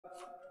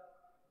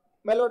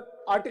My Lord,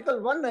 Article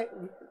 1,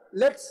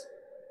 let's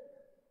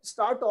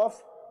start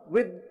off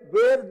with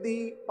where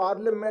the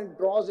Parliament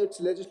draws its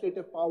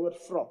legislative power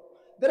from.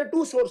 There are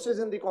two sources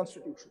in the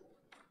Constitution.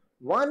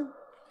 One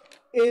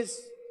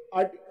is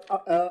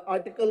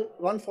Article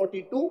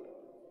 142,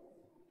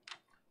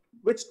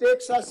 which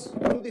takes us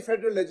to the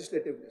federal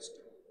legislative list.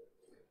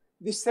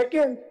 The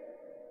second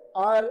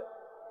are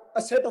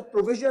a set of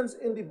provisions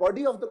in the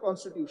body of the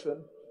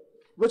Constitution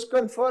which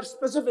confer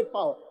specific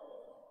power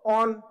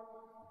on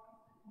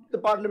the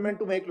Parliament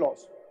to make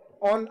laws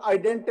on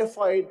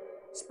identified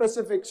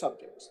specific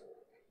subjects.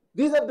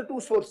 These are the two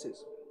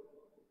sources.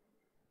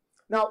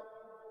 Now,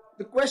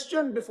 the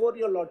question before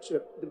your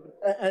Lordship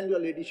and your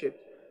Ladyship,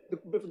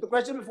 the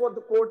question before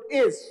the court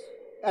is,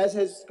 as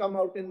has come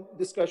out in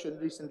discussion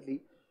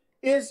recently,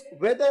 is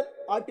whether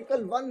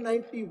Article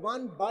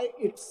 191 by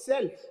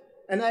itself,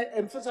 and I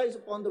emphasize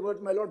upon the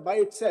word, my Lord, by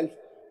itself,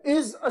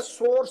 is a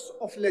source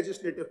of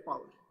legislative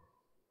power.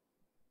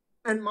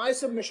 And my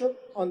submission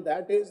on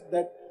that is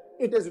that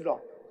it is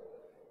not.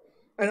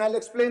 And I'll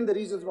explain the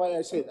reasons why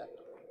I say that.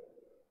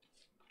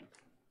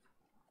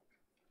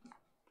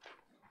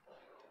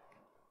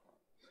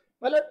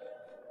 My Lord,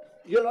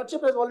 your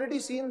Lordship has already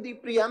seen the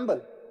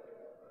preamble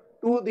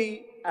to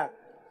the Act.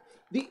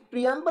 The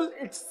preamble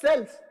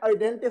itself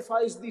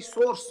identifies the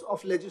source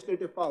of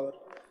legislative power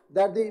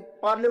that the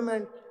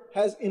Parliament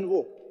has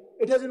invoked.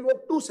 It has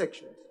invoked two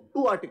sections,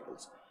 two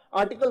articles,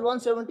 Article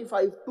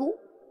 175(2)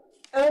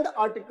 and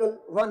Article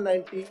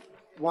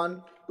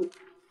 191(2).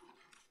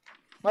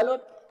 My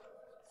Lord,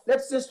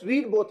 let's just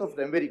read both of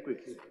them very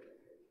quickly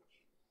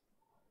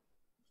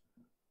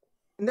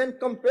and then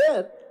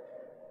compare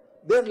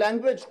their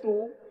language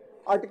to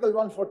Article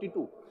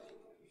 142.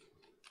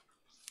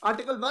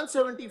 Article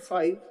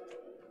 175,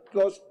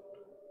 Clause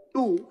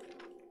 2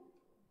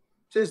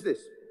 says this: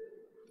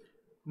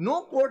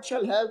 no court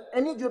shall have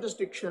any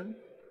jurisdiction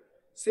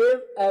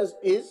save as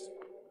is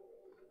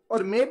or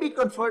may be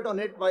conferred on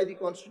it by the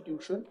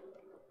Constitution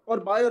or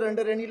by or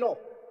under any law.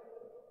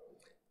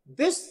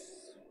 This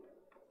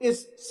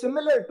is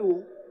similar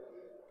to,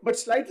 but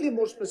slightly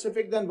more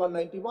specific than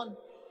 191.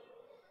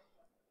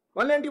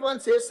 191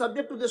 says,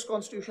 subject to this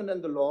Constitution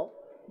and the law,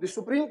 the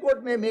Supreme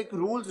Court may make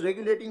rules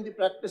regulating the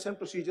practice and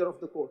procedure of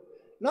the court.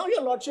 Now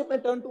your Lordship may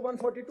turn to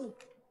 142.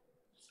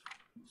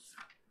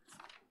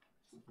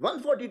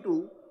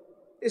 142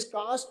 is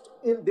cast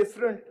in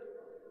different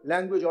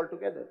language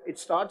altogether. It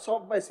starts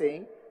off by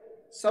saying,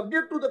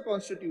 subject to the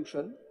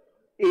Constitution,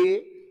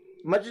 a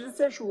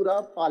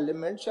Majlis-e-Shura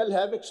Parliament shall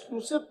have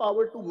exclusive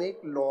power to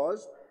make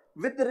laws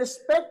with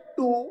respect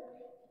to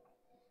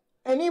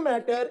any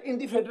matter in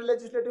the federal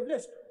legislative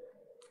list.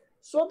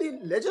 So the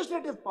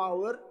legislative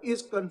power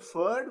is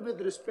conferred with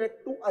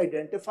respect to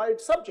identified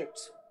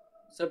subjects.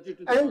 Subject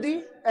to the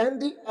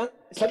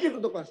Subject to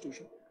the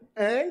Constitution.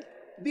 And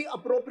the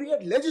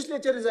appropriate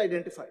legislature is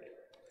identified.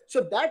 So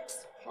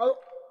that's how,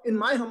 in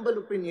my humble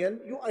opinion,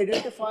 you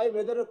identify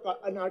whether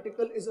an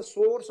article is a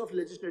source of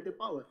legislative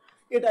power.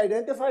 It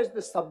identifies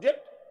the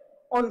subject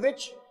on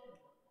which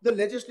the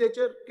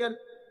legislature can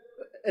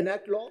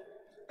enact law,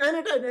 and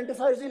it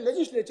identifies the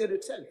legislature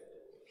itself.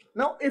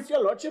 Now, if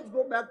your Lordships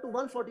go back to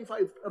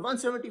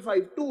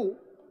 175(2),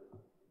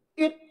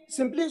 it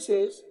simply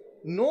says,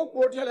 no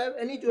court shall have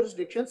any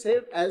jurisdiction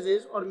save as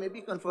is or may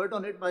be conferred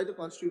on it by the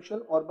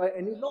Constitution or by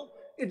any law.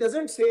 It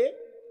doesn't say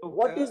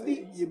what is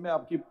the...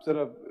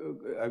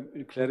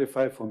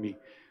 Clarify for me.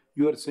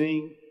 You are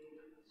saying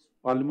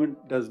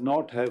Parliament does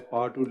not have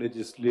power to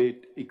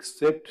legislate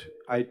except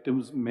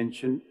items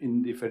mentioned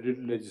in the federal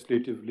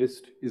legislative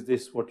list. Is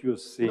this what you are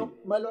saying? No,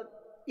 my Lord.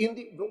 In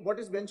the what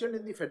is mentioned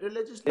in the federal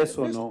legislative list? Yes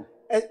or no?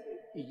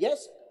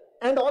 Yes,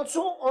 and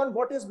also on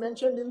what is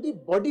mentioned in the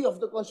body of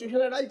the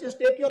Constitution. And I'll just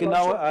take your... Okay,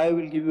 now I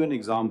will give you an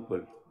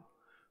example.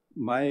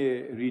 My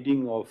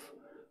reading of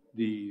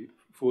the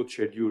fourth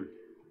schedule,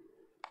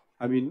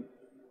 I mean,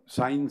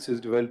 science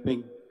is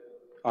developing,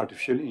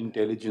 artificial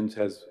intelligence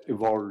has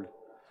evolved.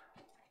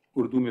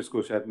 Urdu में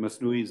इसको शायद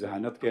मसनूई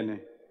ज़हानत कह लें,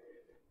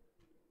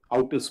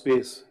 outer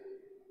space,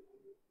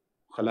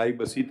 खलाई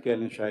बसीत कह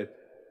लें शायद,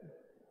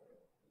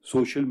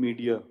 social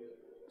media,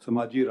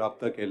 समाजी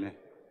राब्ता कह लें,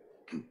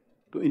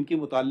 तो इनके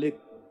मुतालिक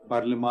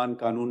पार्लियामान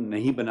कानून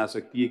नहीं बना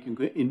सकती है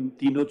क्योंकि इन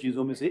तीनों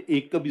चीज़ों में से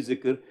एक का भी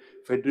जिक्र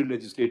फेडरल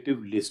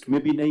लेजिस्लेटिव लिस्ट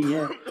में भी नहीं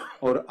है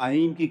और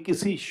आइन की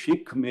किसी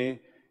शिक में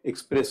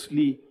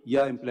एक्सप्रेसली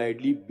या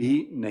इम्प्लाइडली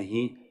भी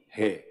नहीं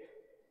है.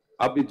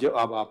 अब जब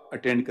आप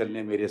अटेंड कर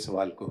लें मेरे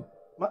सवाल को.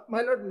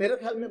 माय लॉर्ड, मेरे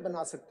ख्याल में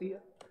बना सकती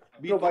है.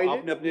 तो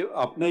आपने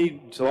अपने ही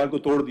सवाल को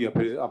तोड़ दिया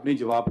फिर अपने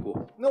जवाब को.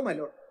 नो माय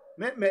लॉर्ड,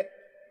 मैं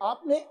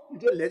आपने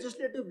जो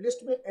लेजिस्लेटिव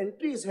लिस्ट में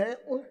एंट्रीज हैं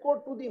उनको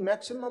to the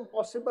maximum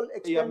possible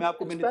extent.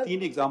 मैंने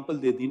 3 एग्जांपल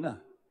दे दी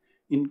ना,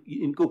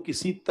 इनको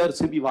किसी तरह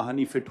से भी वहां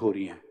नहीं फिट हो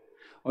रही हैं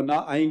और ना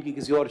आइन की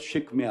किसी और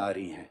शिक में आ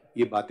रही हैं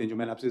ये बातें जो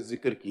मैंने आपसे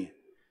जिक्र की हैं.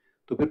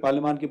 तो फिर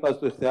पार्लियामान के पास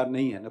तो इख्तियार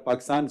नहीं है ना.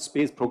 पाकिस्तान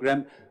स्पेस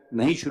प्रोग्राम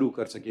नहीं शुरू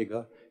कर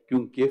सकेगा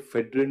क्योंकि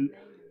फेडरल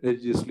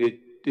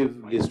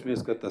लेजिस्लेटिव लिस्ट में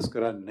इसका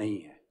तस्करा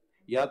नहीं है.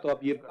 या तो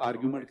आप ये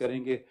आर्ग्यूमेंट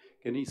करेंगे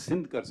कि नहीं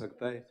सिंध कर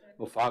सकता है,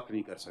 वफाक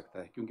नहीं कर सकता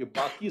है, क्योंकि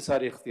बाकी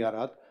सारे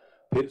इख्तियारात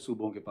फिर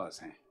सूबों के पास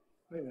हैं।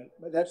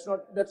 That's not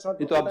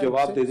ये तो आप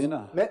जवाब दे देना।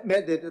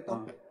 मैं दे देता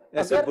हूँ।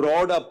 ऐसे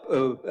ब्रॉड आप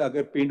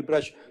अगर पेंट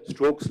ब्रश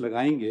स्ट्रोक्स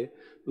लगाएंगे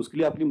तो उसके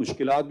लिए अपनी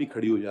मुश्किलात भी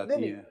खड़ी हो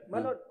जाती हैं।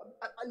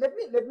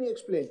 Let me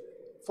explain.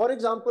 For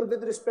example,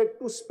 with respect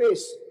to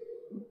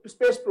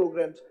space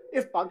programs,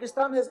 if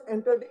Pakistan has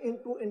entered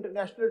into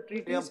international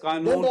treaties,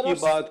 कानून की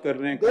बात कर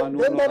रहे हैं,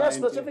 कानून then there are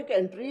specific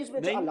entries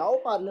which allow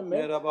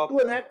Parliament to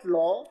enact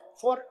law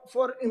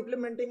for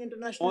implementing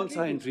international treaties. कौन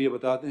सा entry है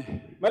बता दें?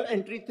 Well,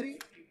 entry 3.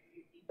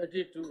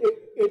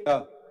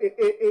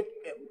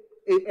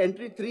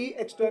 Entry 3,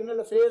 external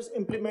affairs,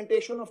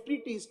 implementation of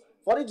treaties.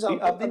 For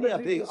example,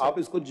 आप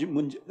इसको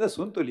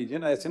सुन तो लीजिए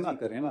ना, ऐसे ना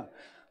करें ना,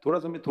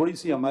 थोड़ी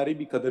सी हमारी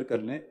भी कदर कर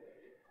लें।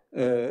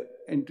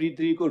 एंट्री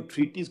 3 को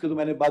ट्रीटीज की तो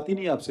मैंने बात ही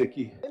नहीं आपसे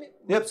की।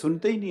 नहीं, आप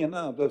सुनते ही नहीं है ना,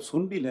 आप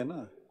सुन भी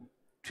लेना।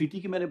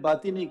 ट्रीटी की मैंने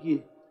बात ही नहीं की।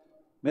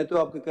 मैं तो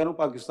आपको कह रहा हूँ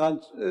पाकिस्तान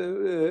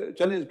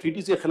चले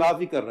ट्रीटी से खिलाफ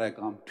ही कर रहा है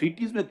काम।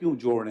 ट्रीटीज में क्यों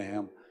जोड़ रहे हैं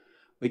हम?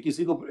 भाई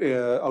किसी को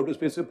आउटर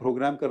स्पेस में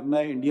प्रोग्राम करना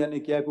है, इंडिया ने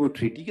क्या कोई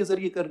ट्रीटी के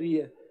जरिए कर रही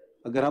है?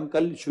 अगर हम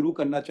कल शुरू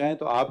करना चाहें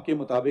तो आपके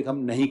मुताबिक हम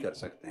नहीं कर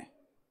सकते हैं,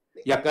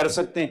 या कर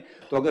सकते हैं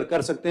तो अगर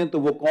कर सकते हैं तो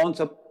वो कौन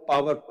सा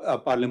पावर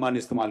पार्लियामान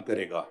इस्तेमाल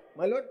करेगा?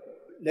 माय लॉर्ड,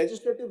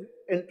 लेजिस्लेटिव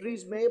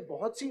एंट्रीज में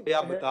बहुत सी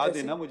आप बता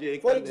देना मुझे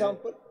एक। फॉर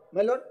एग्जांपल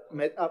माय लॉर्ड,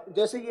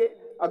 जैसे ये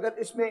अगर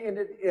इसमें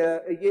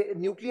ये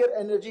न्यूक्लियर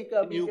एनर्जी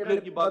का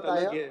की बात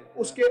अलग है,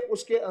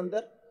 उसके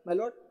अंदर माय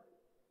लॉर्ड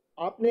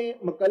आपने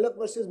मकलक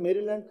वर्सेस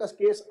मेरीलैंड का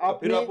केस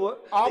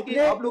आपने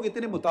आप लोग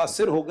इतने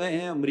मुतासिर हो गए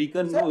हैं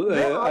अमेरिकन,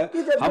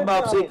 हम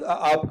आपसे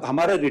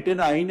हमारा रिटन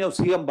आइन है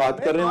उसकी हम बात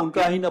कर रहे हैं,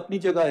 उनका आइन अपनी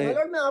जगह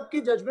है। मैं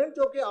आपकी जजमेंट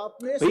जो कि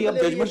आपने भाई अब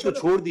जजमेंट को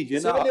छोड़ दीजिए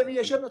ना, सिविल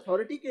एविएशन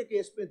अथॉरिटी के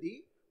केस में दी,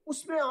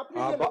 उसमें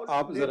आपने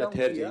आप जरा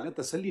ठहर जाइए ना,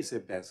 तसल्ली से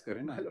बहस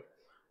करें ना।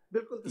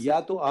 बिल्कुल, या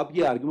तो आप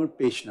ये आर्गुमेंट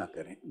पेश ना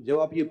करें, जब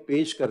आप ये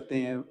पेश करते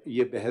हैं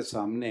ये बहस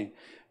सामने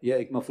या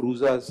एक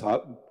मफरूजा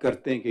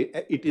करते हैं कि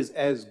इट इज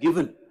एज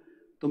गिवन,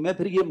 तो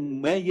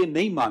मैं ये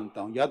नहीं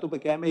मानता हूँ। या तो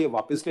क्या मैं ये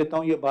वापस लेता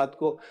हूँ ये बात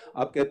को।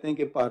 आप कहते हैं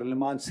कि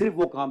पार्लियामान सिर्फ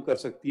वो काम कर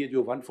सकती है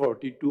जो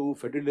 142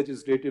 फेडरल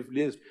लेजिस्लेटिव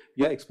लिस्ट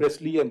या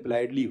एक्सप्रेसली या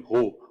इम्प्लाइडली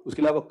हो,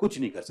 उसके अलावा कुछ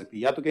नहीं कर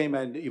सकती। या तो कहीं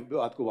मैं इस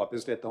बात को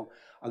वापस लेता हूँ।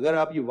 अगर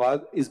आप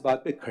इस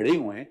बात पे खड़े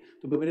हुए हैं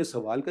तो मेरे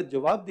सवाल का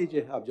जवाब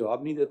दीजिए। आप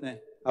जवाब नहीं देते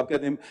हैं, आप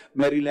कहते हैं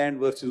मैरीलैंड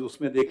वर्सेस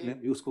उसमें देख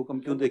लें, उसको कम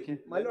क्यों देखें?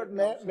 माय लॉर्ड,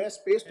 मैं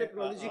स्पेस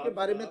टेक्नोलॉजी के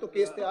बारे में तो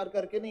केस तैयार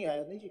करके नहीं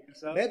आया, नहीं जी,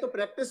 मैं तो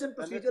प्रैक्टिस एंड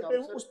प्रोसीजर पे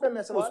हूं, उस पे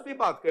मैं सवाल उस पे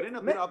बात करें ना,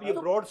 फिर आप ये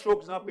ब्रॉड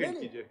स्ट्रोक्स ना पेंट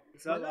कीजिए।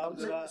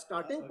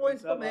 स्टार्टिंग पॉइंट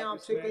तो मैं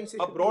आपसे कहीं से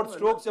आप ब्रॉड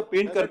स्ट्रोक्स जब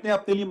पेंट करते हैं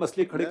अपने लिए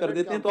मसले खड़े कर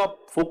देते हैं, तो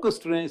आप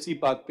फोकस्ड रहें इसी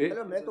बात पे।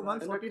 मैं तो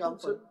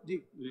 142 जी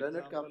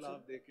लर्नड काउंसिल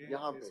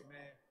यहां पे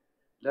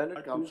लर्नड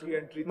काउंसिल की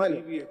एंट्री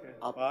भी है,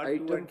 आप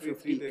आइटम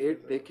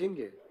 58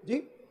 देखेंगे जी,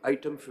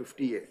 आइटम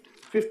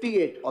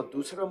 58 और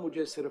दूसरा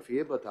मुझे सिर्फ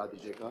ये बता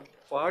दीजिएगा,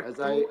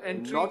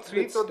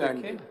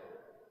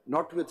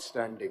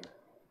 नॉटविथस्टैंडिंग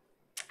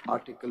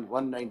आर्टिकल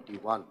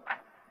 191,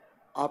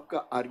 आपका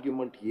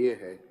आर्ग्यूमेंट ये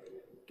है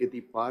कि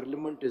the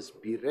parliament is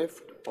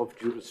bereft of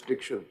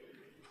jurisdiction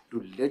to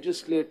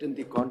legislate in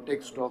the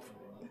context of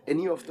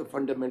any of the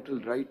fundamental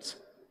rights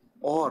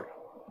or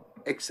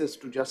access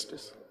to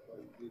justice.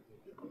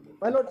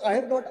 My lord, I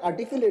have not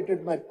articulated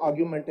my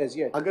argument as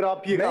yet. अगर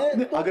आप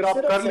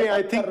कर लें,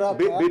 I think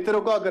बेहतर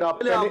होगा अगर आप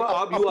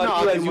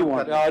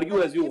argue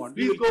as you want.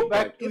 Please go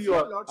back to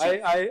your.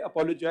 I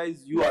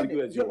apologize. You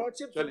argue as you want. Your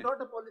lordship should not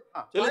apologize.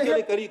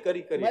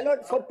 चलिए. My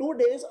lord, for 2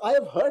 days I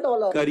have heard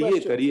all our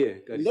questions. करिए.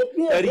 Let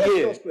me address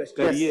those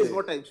questions. Yes, is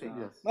what I'm saying.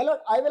 Yes. My lord,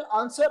 I will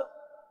answer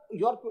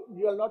your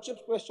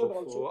lordship's question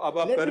also. अब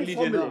आप कर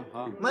लीजिए ना.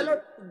 My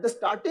lord, the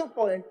starting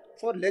point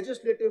for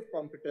legislative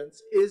competence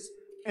is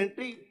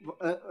entry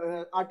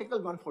article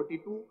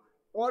 142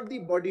 or the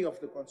body of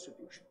the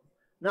constitution.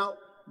 Now,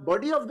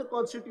 body of the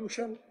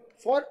constitution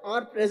for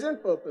our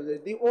present purposes,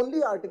 the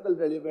only article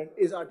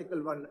relevant is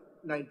article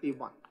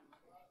 191.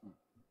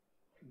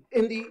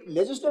 In the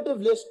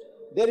legislative list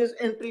there is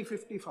entry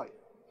 55.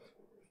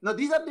 Now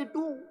these are the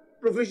two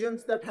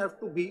provisions that have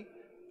to be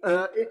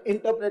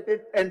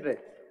interpreted and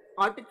read.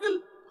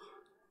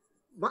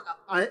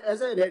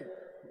 As I read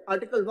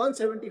article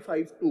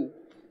 175(2),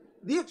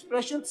 the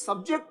expression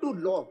subject to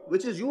law,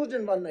 which is used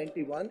in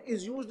 191,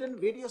 is used in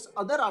various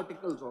other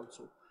articles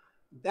also.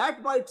 That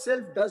by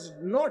itself does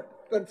not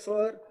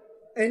confer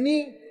any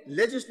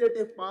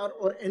legislative power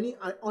or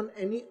on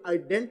any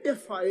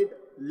identified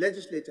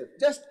legislature.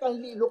 Just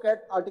kindly look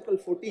at Article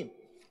 14.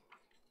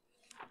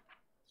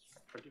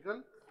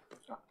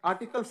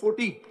 Article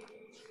 14.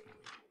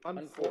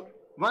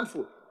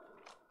 1-4.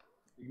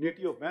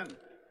 Dignity of man.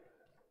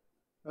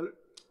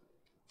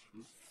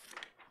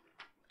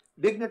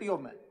 Dignity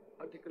of man.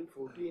 Article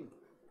 14.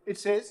 It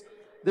says,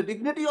 the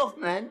dignity of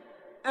man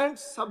and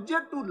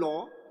subject to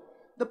law,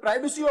 the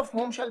privacy of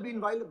whom shall be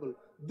inviolable.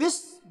 This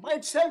by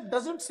itself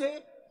doesn't say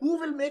who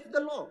will make the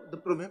law. The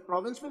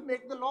province will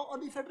make the law or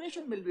the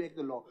federation will make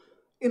the law.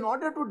 In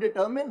order to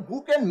determine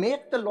who can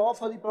make the law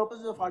for the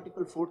purposes of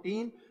Article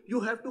 14,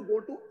 you have to go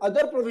to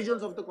other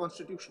provisions of the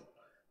Constitution.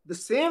 The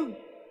same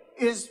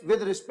is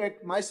with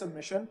respect, my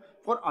submission,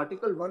 for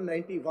Article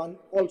 191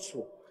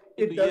 also.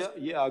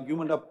 ये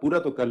argument आप पूरा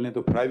तो कर लें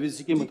तो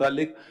privacy के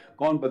मुतालिक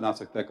कौन बना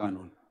सकता है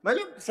कानून?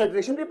 मतलब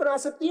फेडरेशन भी बना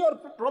सकती है और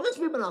प्रोविंस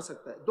भी बना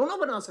सकता है, दोनों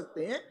बना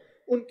सकते हैं.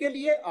 उनके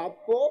लिए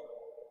आपको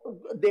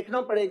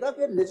देखना पड़ेगा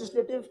कि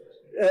लेजिस्लेटिव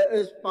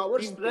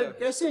पावर स्प्रेड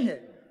कैसे है,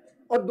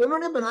 और दोनों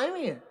ने बनाए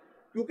हुए हैं,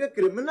 क्योंकि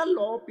क्रिमिनल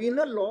लॉ,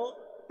 पीनल लॉ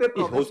पे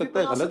हो सकता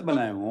है गलत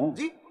बनाए हों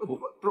जी,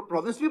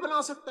 प्रोविंस भी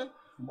बना सकता है.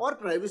 और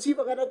प्राइवेसी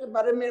वगैरह के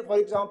बारे में for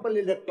example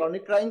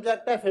electronic crimes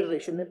act है,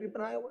 फेडरेशन ने भी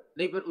बनाया हुआ है.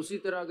 नहीं, पर उसी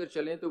तरह अगर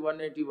चलें तो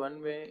 191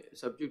 में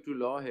सब्जेक्ट टू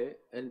लॉ है,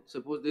 and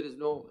suppose there is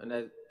no, and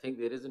I think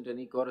there isn't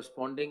any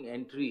corresponding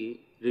entry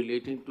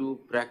relating to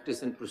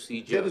practice and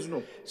procedure. There is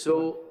no. So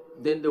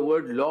then the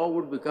word law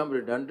would become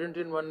redundant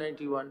in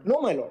 191. No,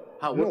 my lord.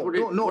 How? What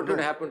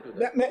would happen to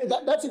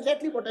that? That's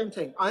exactly what I'm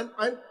saying.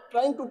 I'm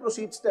trying to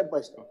proceed step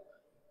by step.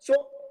 So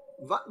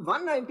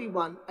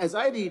 191, as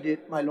I read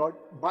it, my lord,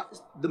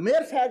 the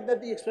mere fact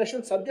that the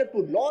expression subject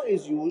to law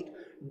is used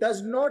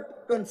does not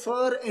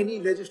confer any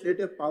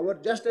legislative power,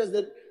 just as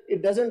that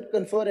it doesn't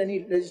confer any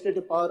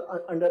legislative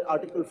power under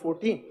Article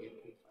 14.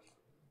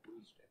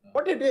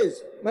 What it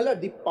is, my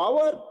lord, the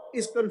power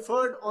is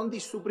conferred on the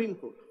Supreme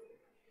Court.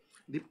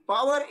 The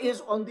power is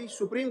on the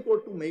Supreme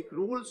Court to make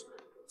rules.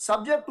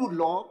 Subject to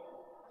law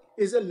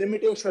is a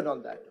limitation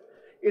on that.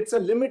 It's a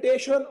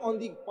limitation on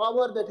the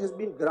power that has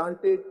been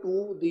granted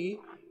to the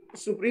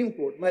Supreme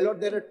Court. My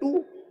lord, there are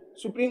two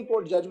Supreme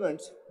Court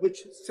judgments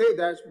which say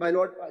that, my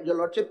lord, your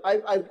lordship,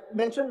 I've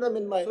mentioned them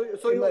in my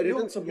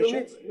written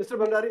submission. Mr.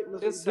 Bandhari,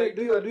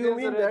 do you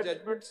mean that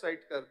judgment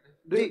cite kar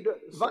the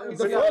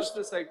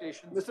first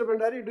citation? Mr.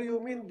 Bandhari, do you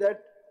mean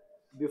that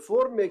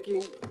before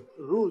making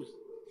rules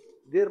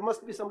there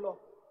must be some law?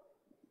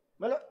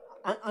 Well,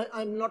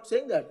 I'm not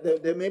saying that.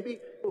 There may be.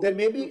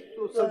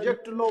 So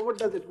subject to law, what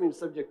does it mean,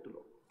 subject to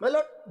law? Well,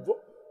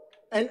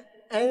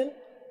 and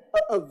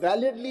a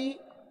validly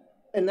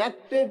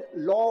enacted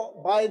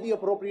law by the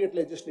appropriate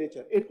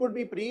legislature. It could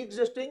be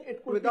pre-existing.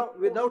 It could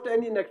without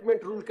any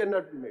enactment, rule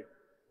cannot be made.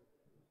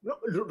 No,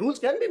 rules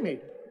can be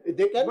made.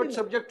 They can but be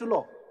subject to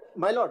law.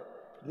 My lord,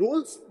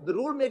 the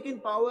rule-making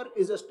power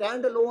is a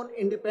standalone,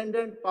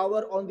 independent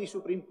power on the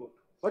Supreme Court.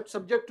 But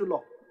subject to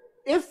law.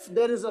 If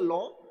there is a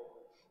law,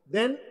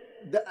 then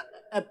the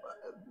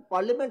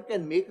Parliament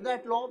can make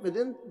that law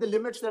within the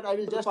limits that I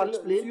will just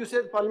explain. You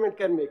said Parliament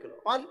can make a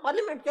law.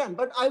 Parliament can,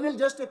 but I will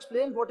just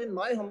explain what in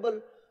my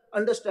humble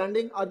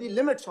understanding are the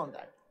limits on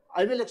that.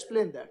 I will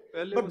explain that.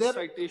 But there are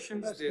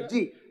citations there.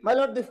 Ji, my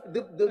lord,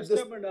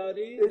 Mr.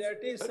 Bandhari,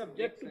 that is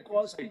subject to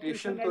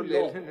Constitution and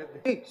law.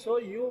 So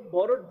you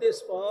borrowed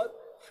this power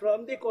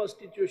from the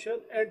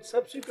Constitution and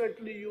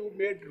subsequently you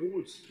made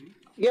rules.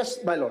 Yes,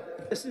 my lord.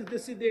 This is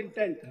the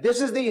intent.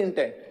 This is the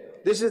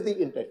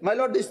intent. My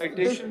lord, the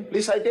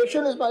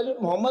citation is by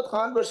Muhammad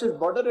Khan versus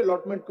Border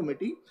Allotment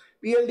Committee,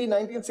 PLD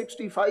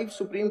 1965,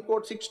 Supreme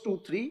Court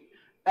 623,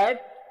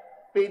 at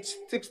page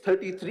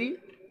 633.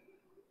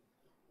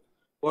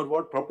 For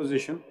what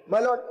proposition? My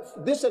lord,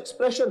 this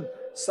expression,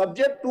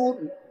 subject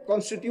to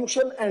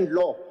Constitution and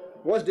law,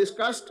 was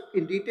discussed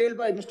in detail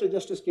by Mr.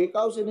 Justice Qazi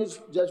Faez Isa in his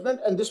judgment,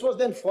 and this was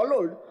then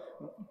followed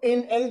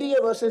in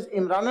LDA versus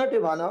Imran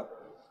Khan,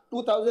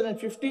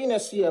 2015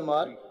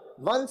 SCMR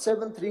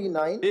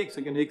 1739. एक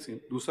second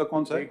दूसरा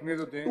कौन सा है?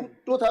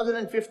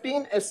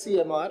 2015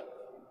 SCMR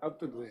अब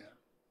तो दो यार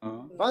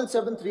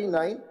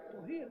 1739.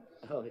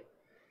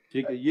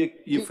 ठीक है,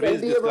 ये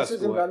phrase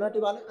discussed हुआ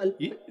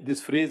है.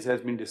 This phrase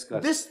has been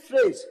discussed. This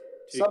phrase,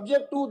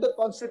 subject to the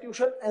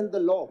Constitution and the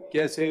law.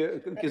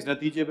 कैसे, किस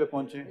नतीजे पे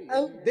पहुंचे?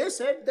 And they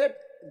said that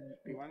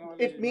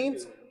it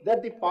means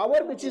that the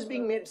power which is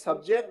being made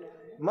subject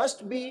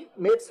must be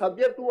made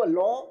subject to a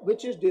law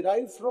which is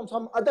derived from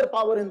some other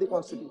power in the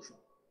Constitution.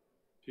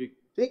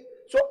 ठीक.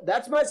 So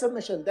that's my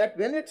submission, that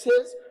when it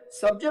says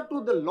subject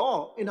to the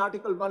law in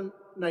Article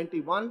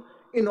 191,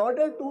 in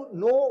order to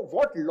know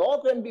what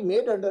law can be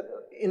made under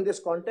in this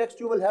context,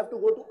 you will have to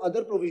go to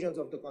other provisions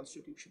of the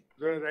Constitution.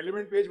 The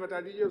relevant page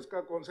बता दीजिए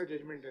उसका कौन सा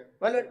judgment है?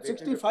 Well, at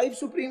 65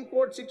 Supreme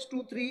Court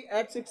 623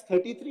 at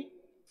 633.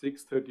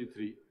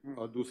 633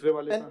 और दूसरे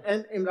वाले का?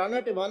 And Imran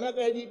Khan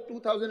का है जी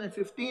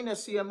 2015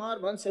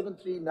 SCMR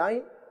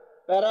 1739,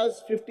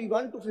 paras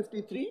 51 to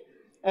 53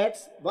 at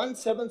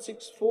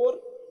 1764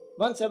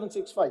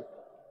 1765.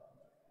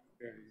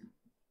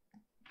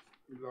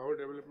 Law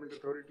Development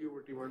Authority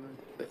over T1.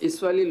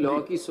 इस वाली लॉ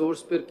की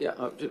सोर्स पर क्या?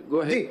 Go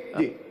ahead.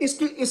 जी,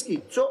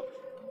 इसकी. So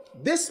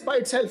this by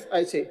itself,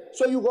 I say.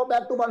 So you go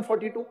back to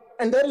 142,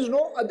 and there is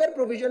no other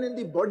provision in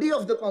the body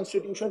of the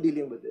Constitution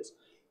dealing with this.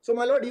 So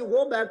my lord, you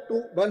go back to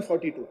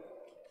 142.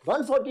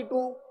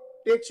 142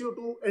 takes you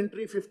to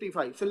entry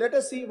 55. So let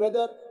us see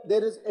whether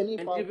there is any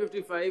Entry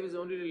 55 is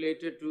only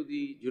related to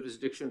the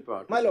jurisdiction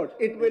part. My lord,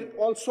 it will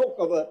also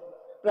cover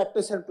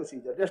practice and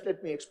procedure. Just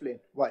let me explain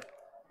why.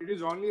 It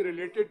is only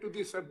related to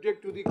the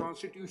subject to the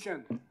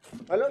Constitution.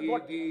 My lord,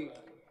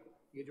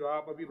 ये जो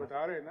आप अभी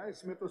बता रहे हैं ना,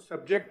 इसमें तो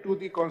सब्जेक्ट टू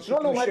द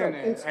कॉन्स्टिट्यूशन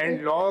है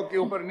एंड लॉ के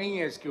ऊपर नहीं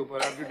है, इसके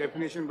ऊपर आप जो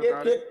डेफिनेशन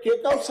बता रहे हैं।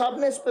 केकआउट साहब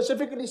ने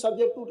specifically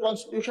subject to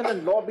constitution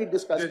and law भी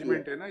डिस्कस किया।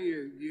 जजमेंट है ना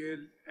ये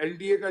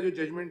एलडीए का जो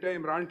जजमेंट है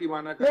इमरान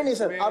टीमाना का। नहीं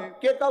सर, आप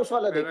केकआउट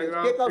वाला देखिए,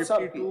 केकआउट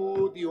साहब की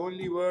 52 the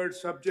only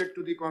word subject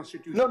to the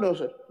constitution। No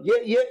sir,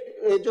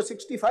 ये जो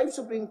 65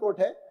 सुप्रीम कोर्ट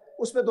है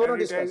उसमें दोनों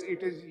discuss.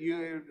 It is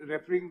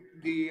referring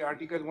the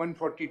article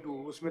 142,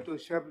 उसमें तो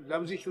शब्द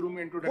लफ्ज ही शुरू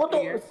में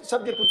इंट्रोडक्टरी है,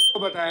 सब्जेक्ट तो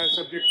बताया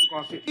subject to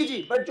constitution. Ji,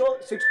 but जो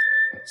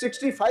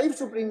 65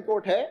 सुप्रीम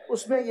कोर्ट है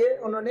उसमें ये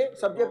उन्होंने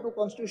subject to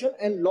constitution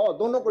and law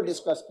दोनों को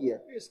डिस्कस किया।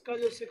 इसका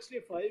जो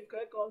 65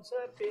 का कौन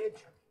सा है पेज?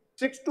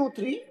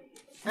 623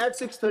 at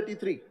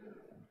 633।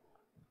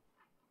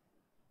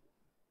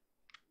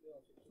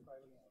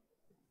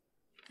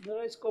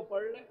 जरा इसको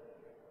पढ़ लें।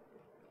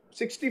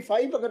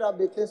 65 अगर आप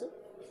देख लें sir.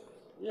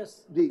 Yes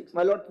ji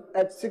my Lord,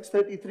 at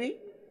 633।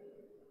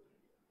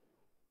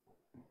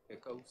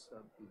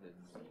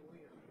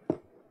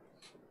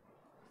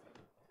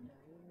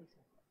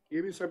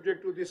 ये भी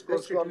सब्जेक्ट टू दिस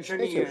कॉन्स्टिट्यूशन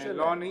ही है,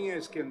 लॉ नहीं है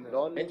इसके अंदर।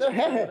 लॉ नहीं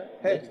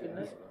है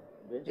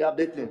जी, आप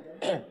देख लें।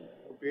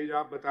 तो पेज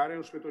आप बता रहे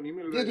हैं उसमें तो नहीं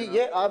मिल रहा है। जी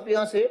ये आप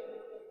यहाँ से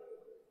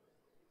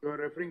यू आर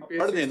रेफरिंग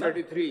पेज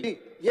 633।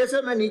 ये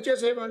सर मैं नीचे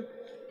से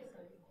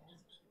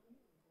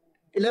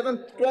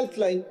 11th 12th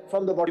line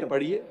from the bottom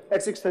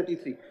at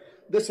 633।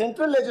 The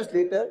central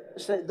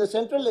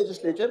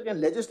legislature can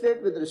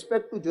legislate with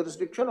respect to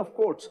jurisdiction of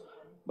courts,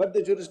 but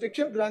the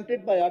jurisdiction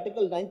granted by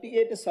Article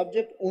 98 is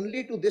subject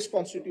only to this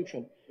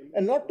constitution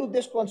and not to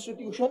this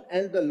constitution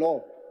and the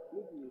law.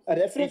 A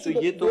reference to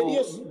the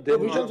various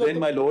provisions then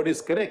my lord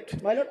is correct.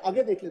 My lord,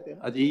 आगे देख लेते हैं।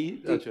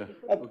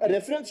 A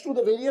reference to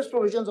the various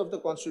provisions of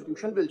the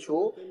constitution will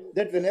show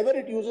that whenever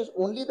it uses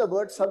only the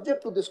word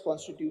subject to this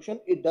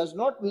constitution, it does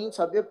not mean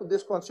subject to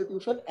this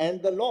constitution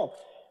and the law.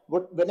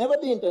 But whenever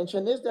the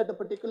intention is that a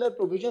particular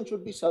provision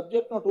should be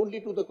subject not only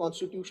to the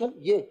constitution,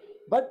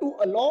 but to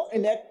a law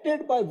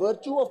enacted by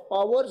virtue of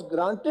powers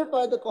granted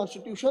by the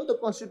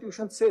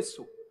constitution says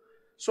so.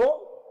 So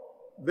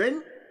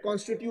when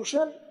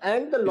constitution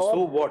and the law.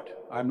 So what?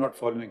 I'm not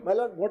following.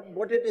 Well,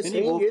 what it is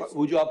saying is.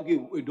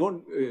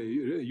 Don't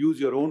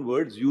use your own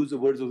words. Use the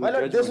words of the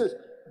judgment. This is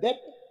that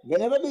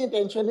whenever the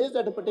intention is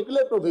that a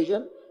particular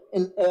provision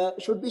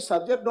should be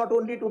subject not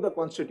only to the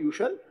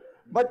constitution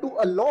but to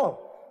a law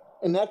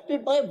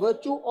enacted by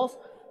virtue of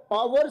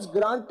powers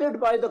granted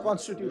by the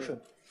constitution.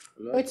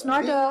 It's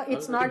not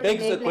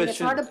enabling, it's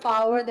not a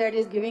power that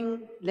is giving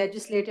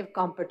legislative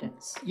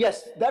competence.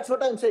 Yes, that's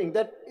what I'm saying,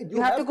 that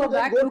you have to go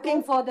back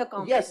looking for the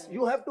competence. Yes,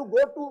 you have to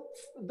go to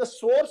the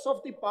source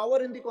of the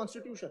power in the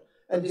constitution,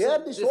 and here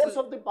the source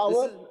of the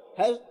power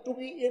has to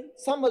be in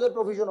some other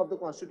provision of the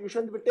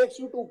constitution, which takes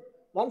you to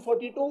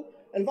 142,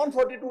 and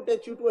 142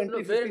 takes you to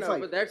entry 55. Fair enough,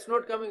 but that's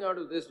not coming out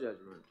of this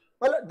judgment.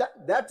 Well,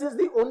 that is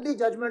the only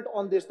judgment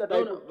on this that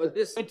I put. But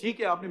this. ठीक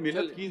है, आपने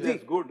मेहनत की,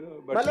 that's good.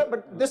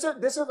 But this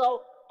is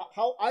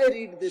how I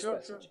read this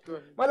passage.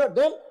 Well,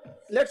 then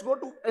let's go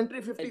to entry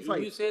 55.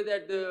 And you say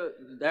that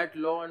that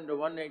law under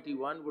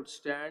 191 would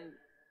stand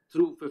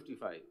through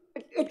 55.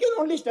 It can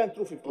only stand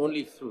through 55.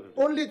 Only through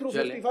 55. Only through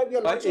 55.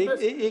 Your lordship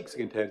has. एक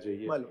second ठहर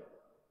जाइए.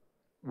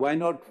 Why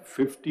not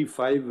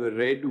 55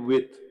 read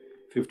with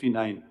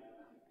 59?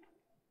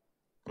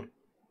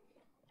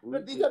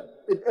 But these are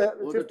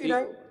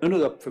 59.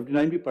 No,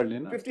 59 भी पढ़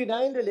लेना.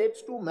 59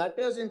 relates to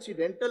matters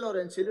incidental or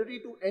ancillary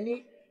to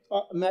any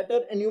matter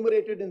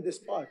enumerated in this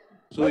part.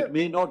 So it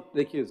may not,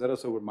 देखिए जरा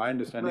सा, my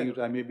understanding is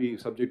I may be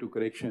subject to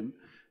correction.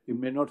 It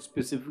may not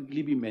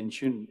specifically be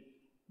mentioned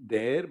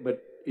there,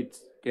 but it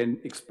can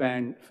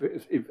expand.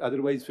 If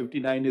otherwise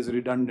 59 is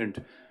redundant,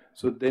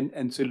 so then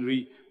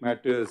ancillary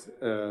matters,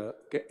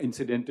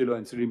 incidental or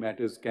ancillary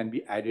matters can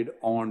be added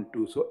on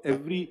to. So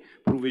every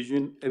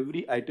provision,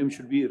 every item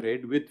should be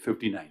read with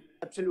 59.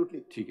 Absolutely.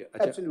 ठीक है.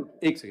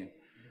 Absolutely. एक second.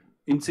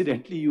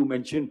 Incidentally, you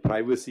mentioned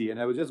privacy, and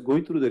I was just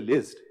going through the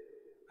list.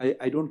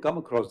 I don't come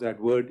across that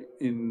word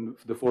in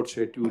the fourth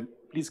schedule.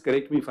 Please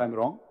correct me if I'm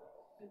wrong.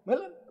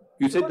 Well,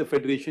 you said the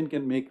Federation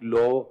can make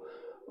law.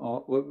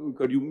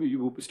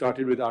 You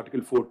started with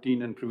Article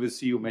 14 and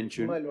privacy you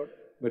mentioned. My lord.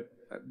 But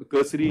the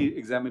cursory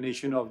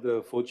examination of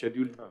the fourth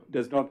schedule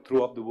does not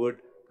throw up the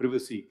word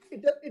privacy.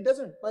 It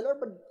doesn't, my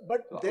lord.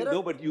 But there are.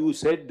 No, but you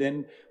said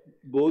then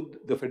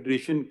both the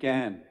Federation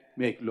can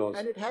make laws.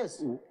 And it has.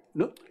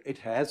 No, it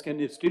has. Can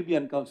it still be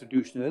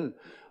unconstitutional?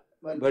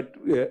 Well, but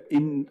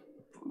in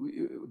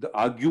the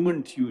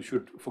argument you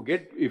should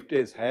forget if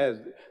it has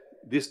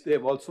this, they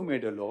have also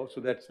made a law, so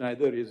that's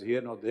neither is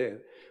here nor there.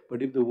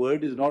 But if the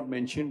word is not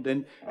mentioned,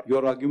 then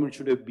your argument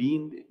should have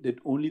been that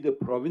only the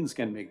province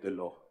can make the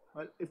law.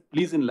 Well,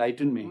 please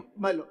enlighten me.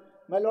 My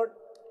lord,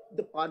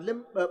 the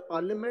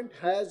parliament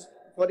has,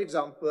 for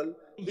example,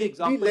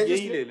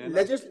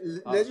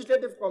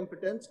 legislative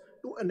competence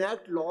to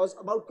enact laws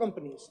about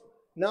companies.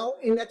 Now,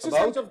 in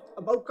exercise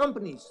about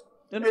companies.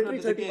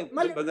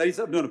 Bandhari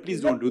sir, no,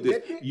 please don't do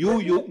this.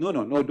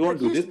 No, don't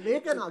do this.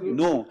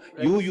 No,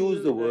 you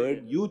use the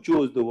word, you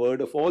chose the word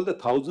of all the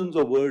thousands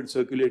of words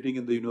circulating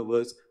in the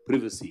universe,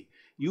 privacy.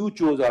 You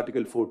chose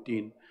Article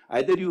 14.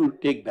 Either you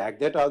take back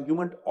that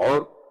argument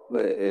or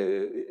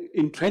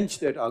entrench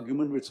that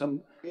argument with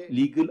some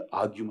legal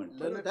argument.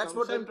 That's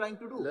what I'm trying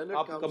to do.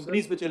 आप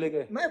companies पे चले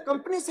गए. मैं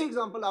companies से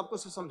example आपको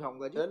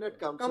समझाऊंगा जी. Learned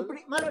counsel,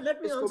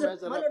 let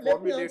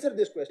me answer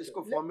this question. इसको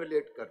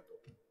formulate कर दो.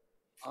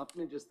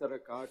 आपने जिस तरह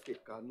कहा कि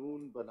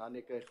कानून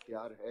बनाने का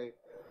इख्तियार है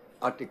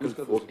Article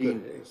 14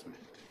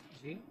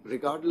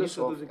 regardless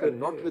of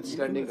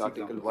notwithstanding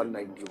Article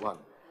 191.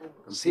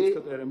 Say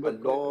a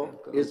law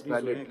is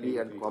validly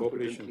and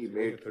competently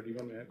made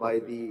by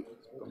the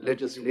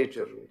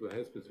legislature.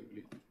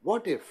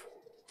 What if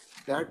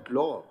that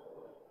law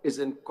is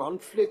in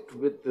conflict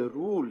with the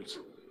rules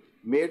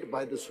made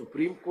by the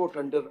Supreme Court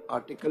under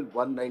Article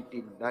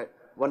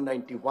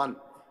 191?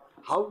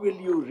 How will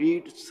you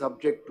read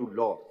subject to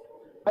law?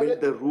 Will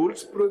the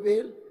rules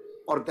prevail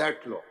or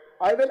that law?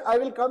 I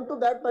will come to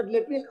that, but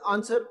let me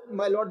answer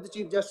my Lord the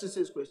Chief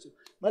Justice's question.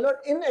 My Lord,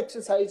 in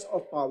exercise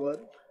of power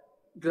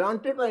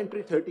granted by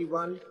entry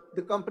 31,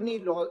 the company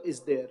law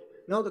is there.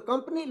 Now, the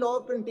company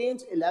law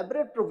contains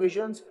elaborate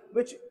provisions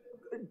which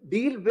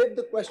deal with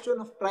the question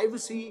of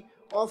privacy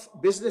of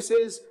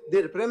businesses,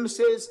 their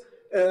premises.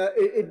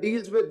 It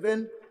deals with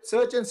when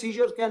search and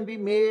seizures can be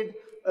made,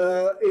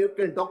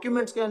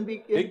 documents can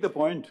be... Take the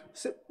point.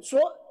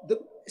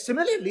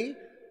 Similarly,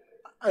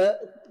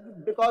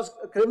 because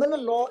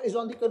criminal law is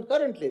on the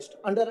concurrent list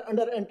under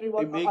entry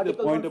 1, They make Article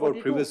the point 142. about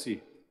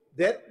privacy.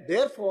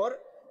 Therefore,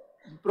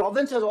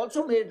 province has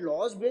also made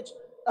laws which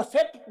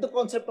affect the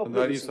concept of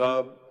Bandhari privacy.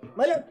 Saab.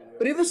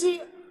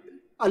 Privacy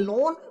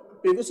alone,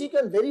 privacy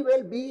can very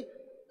well be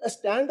a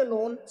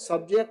standalone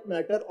subject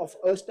matter of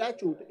a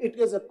statute. It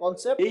is a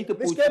concept यही तो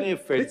which पूछ रहे can... हैं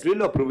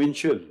federal or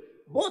provincial?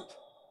 Both.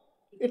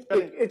 It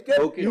can...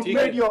 Okay, You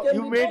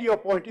made your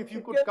point. If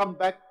you could come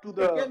back to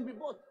the... It can be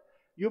both.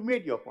 You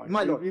made your point.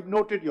 My Lord. We've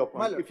noted your My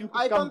point. Lord. If you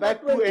could come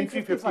back to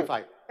entry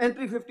 55.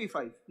 Entry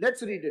 55.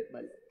 Let's read it, my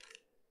Lord.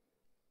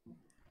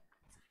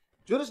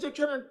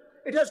 Jurisdiction, and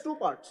it has two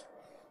parts.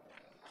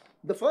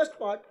 The first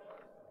part,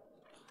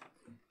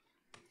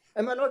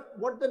 and my Lord,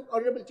 what the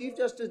Honorable Chief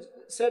Justice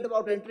said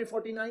about entry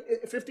 59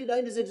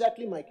 is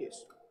exactly my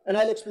case, and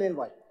I'll explain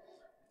why.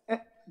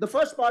 The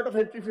first part of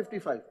entry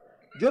 55,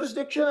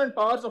 jurisdiction and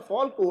powers of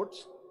all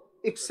courts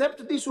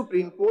except the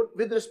Supreme Court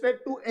with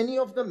respect to any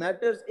of the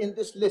matters in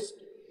this list.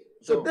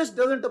 So this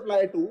doesn't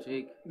apply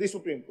to the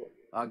Supreme Court.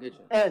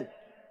 And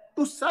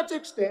to such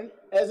extent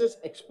as is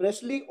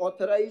expressly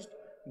authorized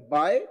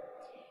by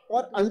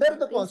or under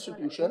the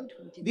Constitution,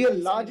 the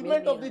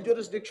enlargement of the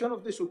jurisdiction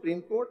of the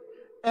Supreme Court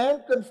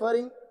and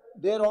conferring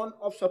thereon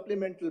of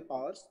supplemental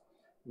powers.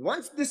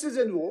 Once this is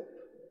invoked,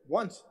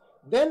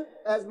 then,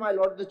 as my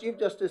Lord the Chief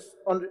Justice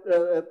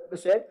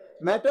said,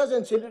 matters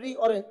ancillary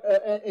or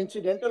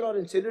incidental or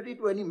ancillary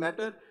to any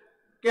matter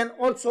can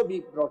also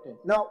be brought in.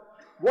 Now,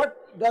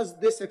 what does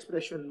this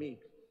expression mean?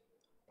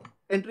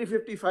 Entry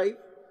 55,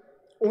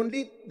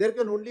 there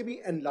can only be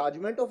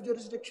enlargement of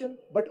jurisdiction,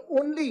 but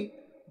only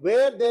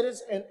where there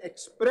is an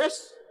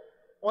express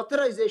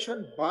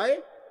authorization by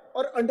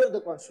or under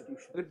the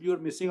Constitution. But you're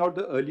missing out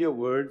the earlier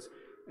words,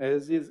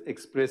 as is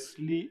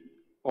expressly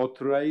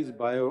authorized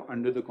by or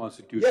under the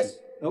Constitution. Yes.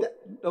 No,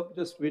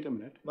 just wait a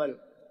minute. Well,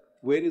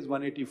 where is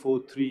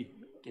 184.3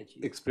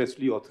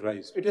 expressly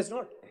authorized? It is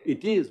not.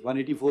 It is.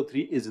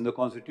 184.3 is in the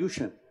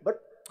Constitution.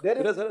 But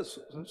there is...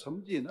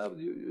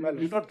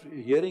 You're not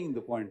hearing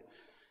the point.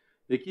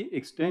 The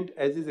extent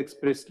as is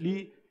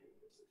expressly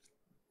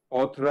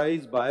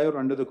authorized by or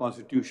under the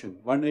Constitution.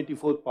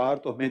 184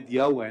 part तो हमें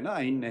दिया हुआ है ना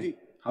आइन ने.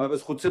 हमें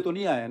बस खुद से तो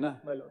नहीं आया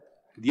ना.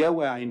 दिया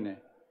हुआ है आइन ने.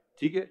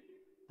 ठीक है?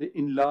 The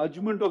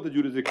enlargement of the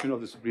jurisdiction of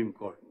the Supreme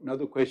Court. Now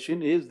the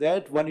question is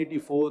that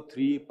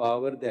 184.3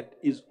 power that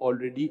is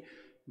already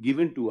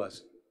given to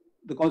us.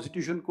 The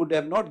Constitution could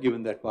have not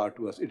given that power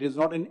to us. It is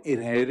not an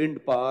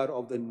inherent power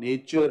of the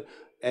nature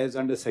as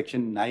under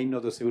Section 9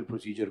 of the Civil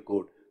Procedure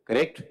Code.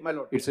 Correct? My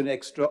Lord. It's an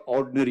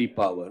extraordinary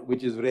power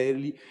which is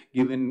rarely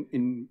given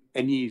in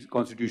any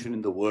constitution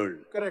in the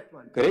world. Correct,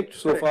 man. Correct?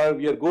 So far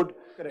we are good.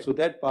 Correct. So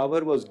that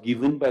power was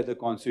given by the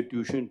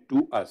Constitution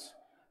to us.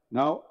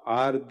 Now,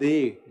 are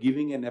they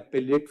giving an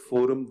appellate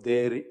forum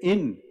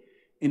therein,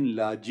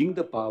 enlarging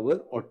the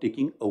power or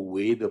taking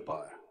away the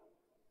power?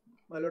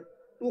 My Lord,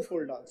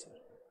 twofold answer.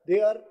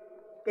 They are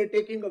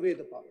taking away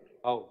the power.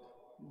 How?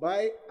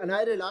 And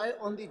I rely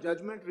on the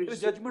judgment.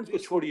 Judgments को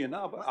छोड़िए ना,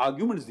 आप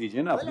arguments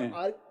दीजिए ना अपने.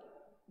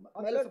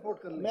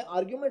 मैं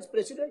arguments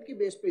precedent की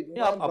base पे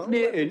दूँगा. आप अपने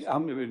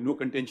हम no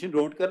contention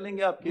road कर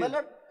लेंगे आपके. My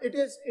Lord, it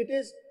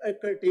is a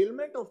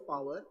curtailment of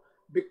power.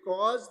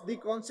 Because the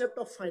concept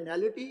of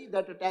finality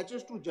that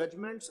attaches to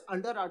judgments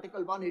under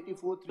Article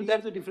 184.3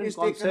 that's a different is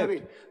taken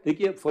away.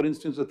 देखिए, for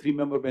instance, a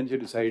 3-member bench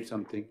decides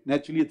something.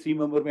 Naturally, a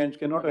 3-member bench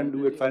cannot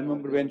undo it.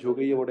 5-member bench हो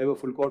गई है, whatever,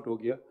 full court हो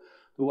गया.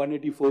 तो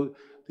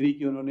 184.3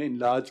 की उन्होंने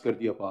enlarge कर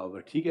दिया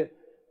power. ठीक है?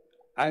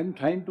 I'm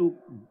trying to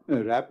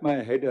wrap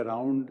my head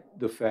around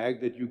the fact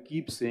that you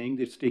keep saying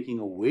that it's taking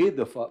away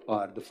the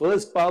power. The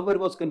first power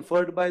was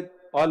conferred by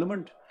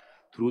Parliament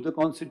through the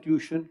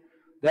Constitution.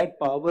 that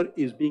power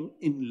is being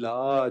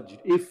enlarged.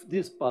 If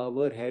this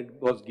power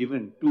was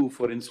given to,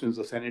 for instance,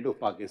 the Senate of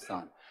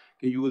Pakistan,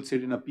 you will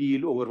sit in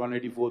appeal over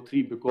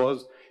 184.3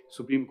 because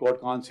Supreme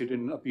Court can't sit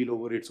in appeal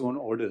over its own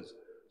orders.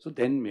 So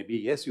then maybe,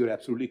 yes, you're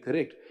absolutely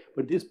correct.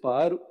 But this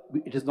power,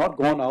 it has not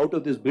gone out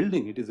of this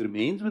building. It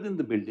remains within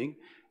the building.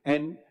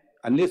 And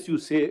unless you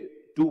say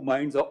 2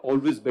 minds are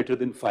always better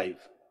than 5,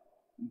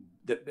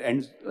 that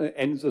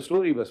ends the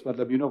story.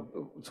 You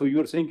know, so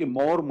you're saying that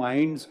more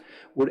minds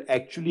would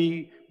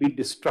actually be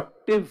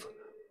destructive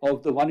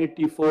of the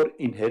 184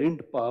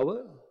 inherent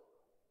power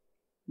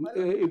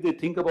if they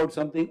think about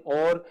something,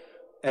 or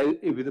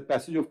with the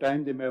passage of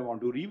time they may want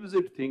to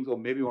revisit things or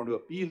maybe want to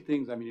appeal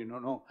things. I mean, you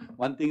know,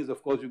 one thing is,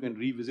 of course, you can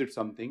revisit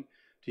something.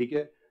 ठीक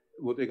है,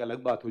 वो तो एक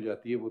अलग बात हो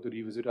जाती है, वो तो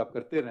revisit आप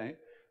करते रहें,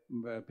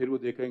 फिर वो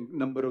देखें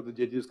number of the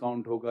judges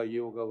count होगा, ये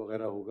होगा,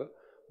 वगैरह होगा.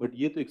 बट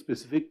ये तो एक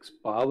स्पेसिफिक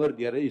पावर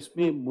दिया रहा है.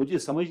 इसमें मुझे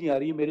समझ नहीं आ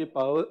रही है, मेरे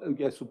पावर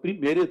क्या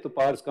सुप्रीम, मेरे तो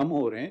पावर्स कम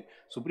हो रहे हैं,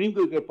 सुप्रीम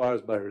कोर्ट के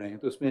पावर्स बढ़ रहे हैं,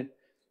 तो इसमें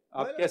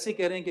आप कैसे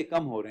कह रहे हैं कि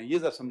कम हो रहे हैं? ये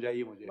जरा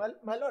समझाइए मुझे.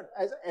 My lord,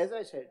 as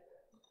I said,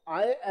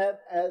 I am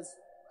as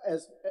a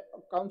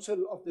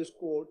counsel of this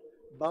court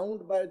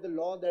bound by the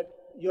law that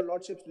your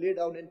lordships lay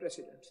down in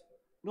precedents.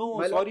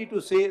 No, sorry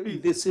to say,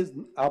 this is,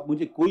 आप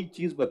मुझे कोई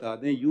चीज़ बता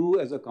दें, you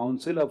as a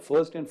council are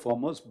first and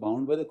foremost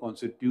bound by the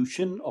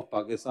constitution of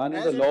Pakistan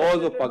and the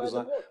laws of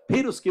Pakistan.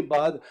 फिर उसके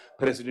बाद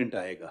president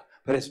आएगा.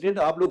 President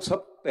आप लोग सब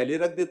पहले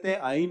रख देते हैं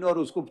आइन और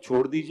उसको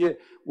छोड़ दीजिए,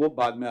 वो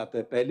बाद में आता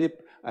है. पहले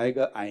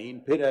आएगा आइन,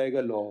 फिर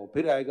आएगा law,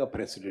 फिर आएगा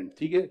president.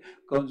 ठीक है?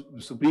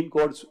 Supreme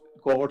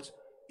courts,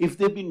 if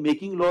they've been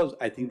making laws,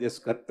 I think that's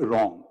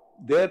wrong.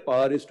 Their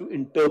power is to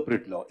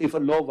interpret law. If a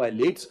law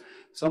violates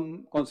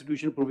some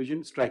constitutional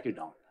provision, strike it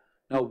down.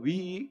 Now,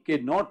 we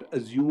cannot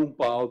assume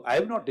power. I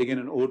have not taken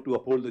an oath to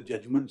uphold the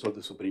judgments of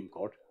the Supreme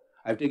Court.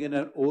 I have taken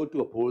an oath to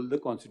uphold the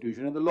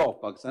constitution and the law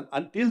of Pakistan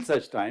until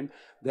such time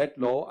that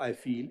law, I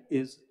feel,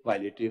 is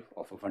violative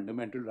of a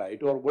fundamental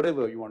right or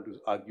whatever you want to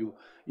argue,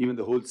 even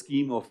the whole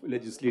scheme of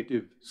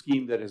legislative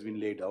scheme that has been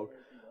laid out.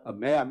 I'm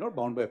not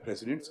bound by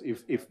precedents.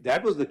 If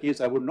that was the case,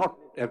 I would not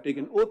have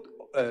taken oath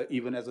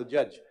even as a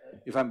judge.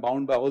 If I'm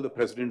bound by all the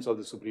precedents of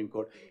the Supreme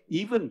Court,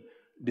 even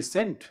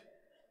dissent,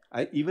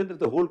 even if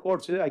the whole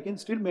court says, I can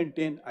still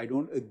maintain I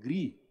don't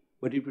agree,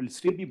 but it will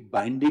still be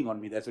binding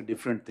on me. That's a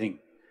different thing.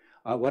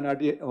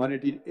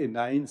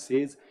 189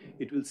 says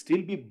it will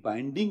still be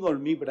binding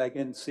on me, but I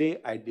can say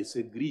I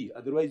disagree.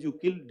 Otherwise, you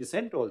kill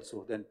dissent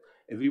also. Then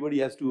everybody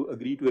has to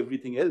agree to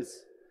everything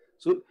else.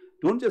 So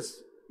don't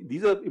just,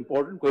 these are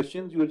important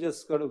questions. You're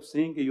just sort of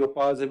saying that your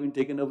powers have been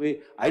taken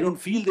away. I don't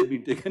feel they've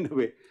been taken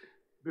away.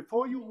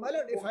 Before you, my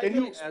lord,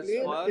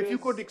 if you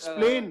could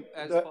explain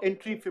the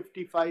entry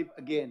 55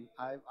 again,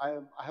 I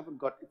haven't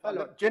got it. My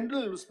lord,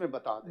 general usme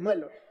bata de. My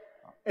lord,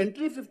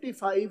 entry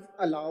 55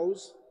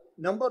 allows,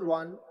 number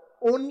one,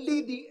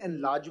 only the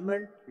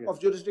enlargement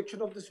of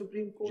jurisdiction of the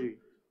Supreme Court,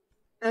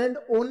 and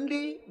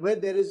only where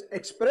there is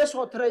express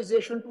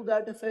authorization to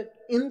that effect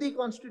in the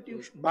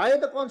Constitution, by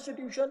the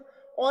Constitution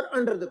or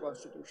under the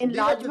Constitution.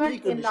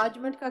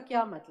 Enlargement का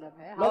क्या मतलब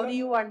है? How do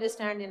you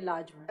understand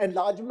enlargement?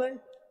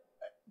 Enlargement,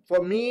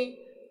 for me,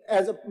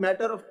 as a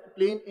matter of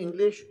plain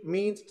English,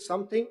 means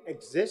something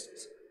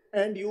exists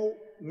and you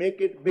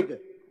make it bigger.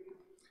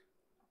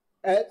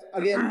 As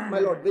again, my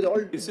lord, with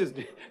all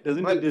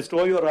doesn't it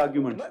destroy your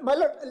argument? My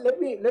lord, let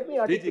me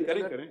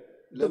articulate.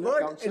 The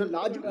word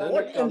enlargement,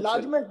 what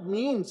enlargement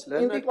means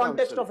in the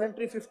context of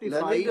entry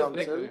 55,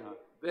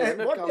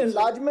 and what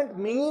enlargement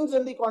means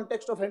in the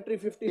context of entry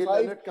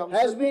 55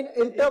 has been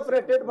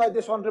interpreted by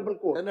this honorable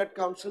court. Learned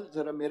Counsel,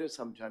 zara mere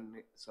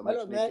samjhne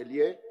ke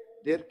liye,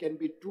 there can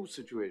be two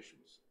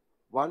situations.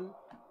 One,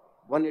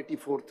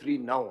 184.3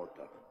 na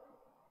hota,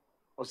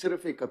 aur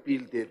sirf ek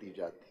appeal de di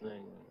jati.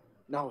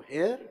 Now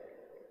here,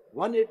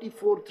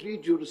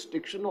 184.3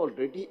 jurisdiction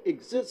already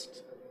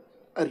exists.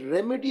 A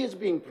remedy is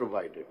being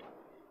provided.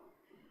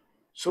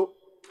 So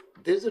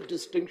there's a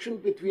distinction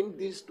between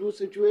these two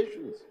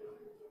situations.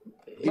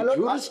 The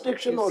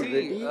jurisdiction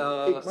already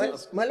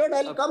exists. My lord,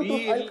 I'll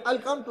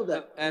come to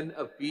that. An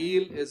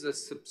appeal is a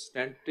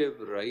substantive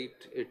right.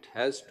 It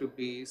has to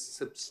be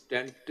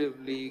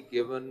substantively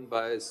given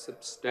by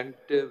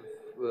substantive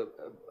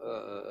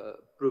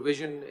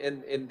provision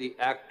in the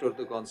Act or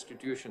the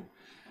Constitution.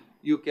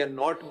 You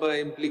cannot by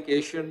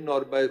implication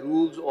or by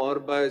rules or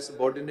by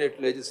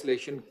subordinate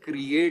legislation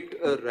create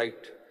a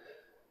right.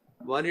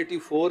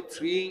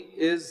 184.3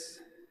 is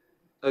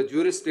a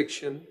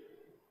jurisdiction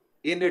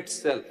in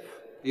itself,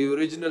 the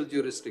original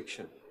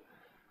jurisdiction.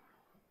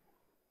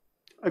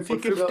 For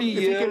 50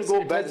 years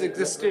it has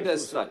existed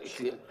as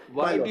such.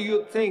 Why do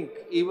you think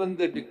even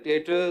the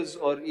dictators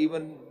or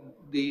even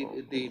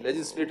the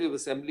legislative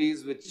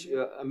assemblies which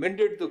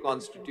amended the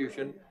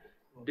Constitution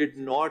did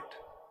not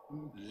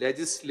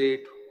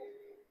legislate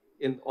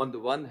on the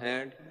one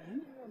hand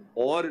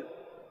or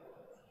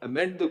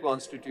amend the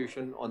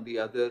Constitution on the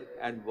other,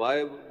 and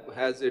why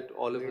has it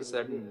all of a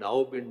sudden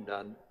now been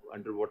done?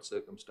 Under what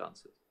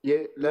circumstances?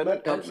 Yeah,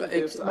 Learned Counsel,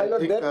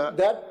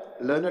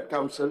 Learned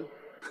Counsel,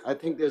 I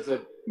think there's a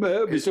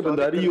Mr.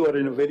 Bandhari, you are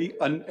in a very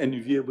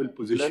unenviable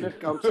position. Learned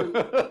Counsel.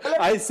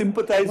 I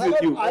sympathize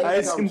with you.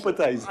 I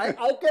sympathize. I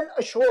can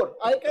assure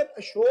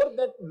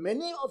that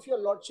many of your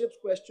lordship's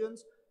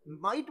questions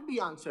might be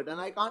answered,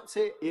 and I can't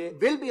say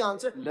will be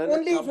answered,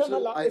 only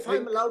if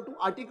I'm allowed to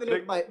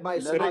articulate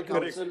myself.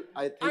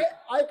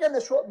 I can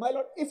assure, my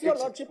lord, if your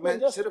lordship will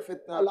just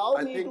allow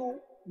me to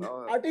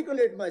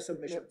articulate my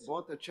submissions.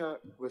 बहुत अच्छा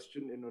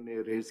question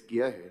इन्होंने raise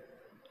किया है.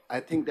 I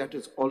think that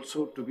is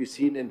also to be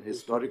seen in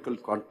historical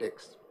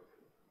context.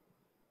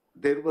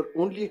 There were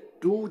only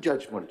 2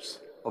 judgments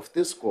of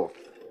this court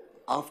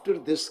after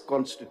this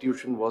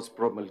constitution was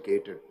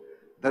promulgated: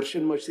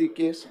 Darshan Masih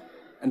case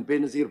and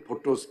Benazir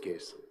Bhutto's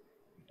case.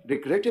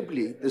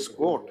 Regrettably, this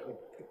court,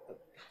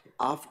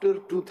 after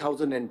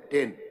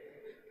 2010,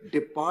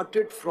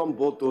 departed from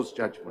both those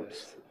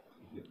judgments.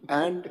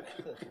 And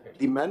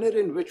the manner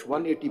in which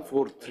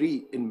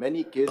 184(3) in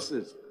many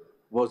cases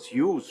was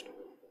used,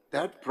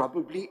 that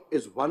probably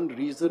is one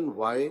reason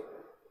why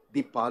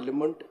the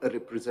parliament, a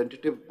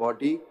representative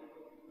body,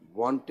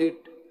 wanted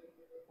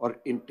or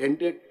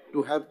intended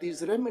to have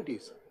these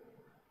remedies.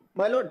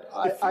 My lord,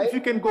 if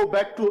you can go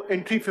back to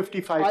entry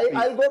 55.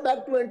 I'll go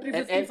back to entry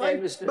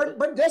 55,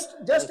 but just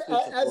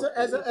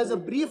as a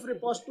brief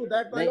riposte to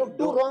that, my lord,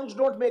 2 wrongs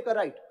don't make a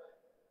right.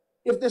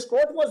 If this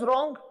court was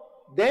wrong,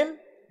 then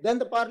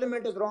the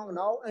parliament is wrong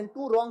now, and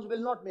 2 wrongs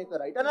will not make a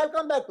right. And I'll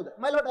come back to that.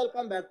 My lord, I'll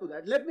come back to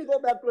that. Let me go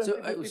back to entry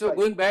 55. So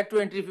going back to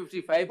entry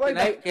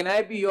 55, can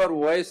I be your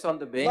voice on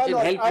the bench and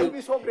help you? I'll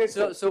be so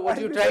grateful. So what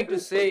you're trying to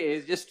say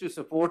is, just to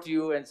support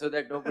you and so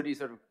that nobody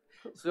sort of...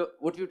 So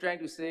what you're trying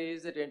to say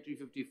is that entry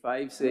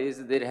 55 says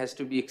that there has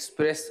to be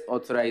express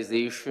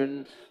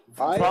authorization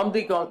from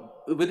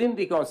within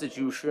the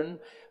constitution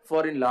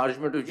for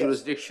enlargement of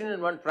jurisdiction.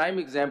 And one prime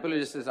example,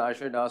 just as Asha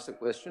had asked a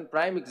question,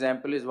 prime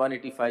example is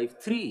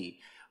 185(3),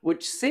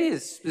 which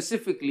says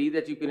specifically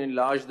that you can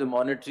enlarge the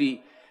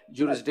monetary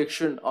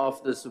jurisdiction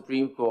of the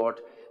Supreme Court.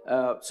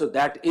 So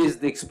that is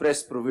the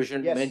express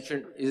provision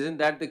mentioned. Isn't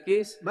that the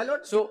case? My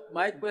lord. So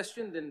my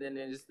question then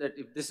is that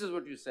if this is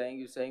what you're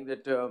saying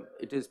that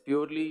it is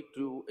purely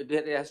true,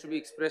 there has to be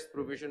express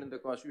provision in the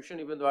Constitution,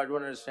 even though I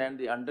don't understand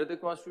the under the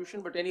Constitution.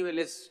 But anyway,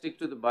 let's stick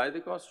to the by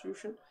the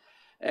Constitution.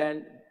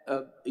 And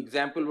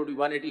example would be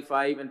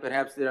 185, and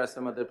perhaps there are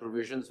some other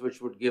provisions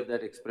which would give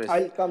that express.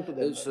 I'll come to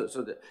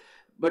that.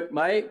 But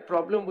my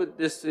problem with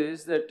this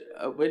is that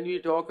when we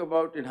talk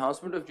about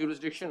enhancement of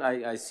jurisdiction,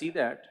 I see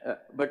that,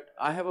 but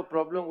I have a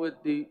problem with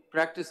the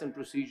practice and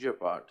procedure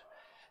part.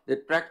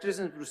 That practice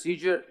and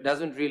procedure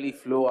doesn't really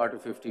flow out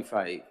of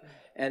 55.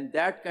 And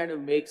that kind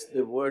of makes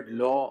the word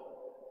law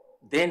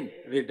then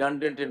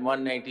redundant in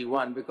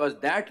 191, because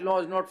that law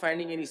is not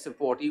finding any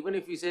support. Even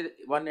if we say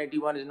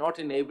 191 is not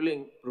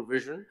enabling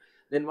provision,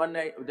 then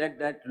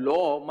that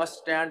law must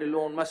stand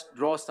alone, must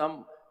draw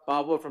some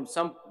power from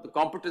the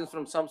competence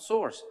from some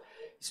source.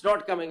 It's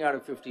not coming out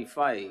of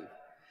 55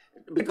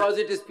 because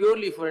it is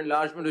purely for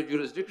enlargement of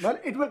jurisdiction. Well,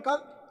 it will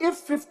come, if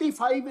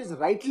 55 is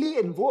rightly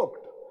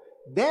invoked,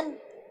 then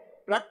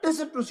practice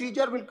and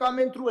procedure will come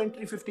in through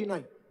entry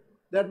 59.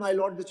 That, my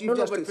lord, the Chief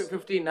Justice. But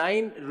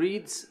 59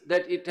 reads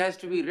that it has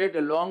to be read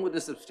along with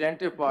the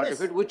substantive part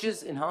of it, which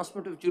is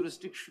enhancement of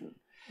jurisdiction.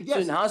 So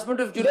enhancement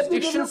of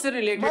jurisdiction is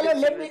related.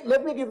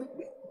 Let me give,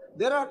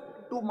 there are,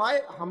 to my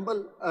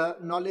humble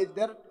knowledge,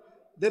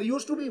 there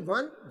used to be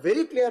one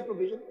very clear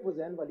provision, was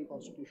Zain Wali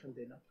Constitution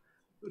Dena,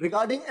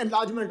 regarding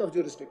enlargement of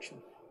jurisdiction,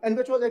 and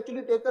which was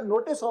actually taken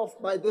notice of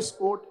by this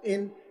court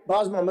in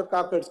Baz Muhammad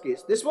Kakar's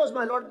case. This was,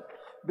 my lord,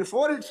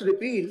 before its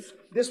repeal,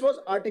 this was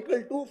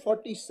Article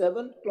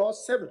 247,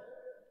 Clause 7.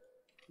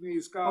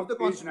 इसका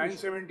page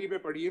 970 पे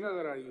पढ़िए ना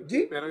जरा,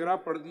 ये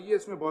paragraph पढ़ दीजिए,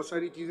 इसमें बहुत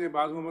सारी चीजें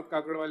बाज मोहम्मद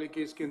काकड़ वाले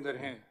केस के अंदर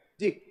हैं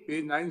जी.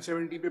 पेज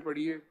 970 पे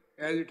पढ़िए.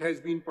 As it has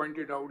been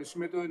pointed out,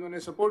 इसमें तो इन्होंने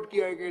सपोर्ट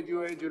किया है कि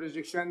जो है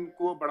जुरिस्डिक्शन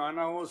को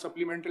बढ़ाना हो,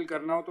 सप्लीमेंटल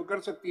करना हो तो कर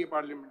सकती है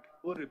पार्लियामेंट.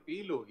 वो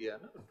रिपील हो गया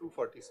ना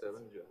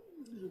 247 जो.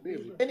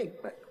 नहीं,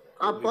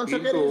 आप कौन सा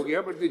कह रहे हैं? हो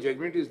गया, but the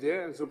judgment is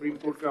there. Supreme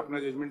court का अपना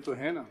जजमेंट तो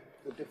है ना.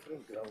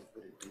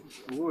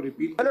 वो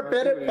repeal.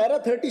 Para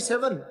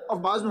 37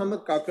 of Baz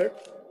Muhammad Kakar.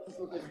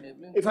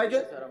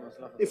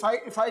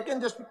 If I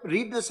can just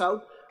read this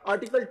out,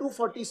 Article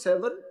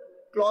 247,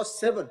 Clause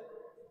 7.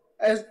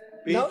 As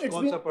page, now it's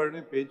been, पढ़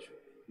रहे page.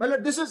 Well,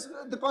 this is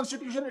the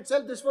Constitution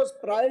itself. This was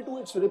prior to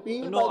its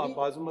repeal. No,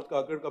 Baz Muhammad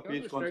Kakar का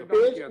page कौन सा?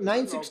 Page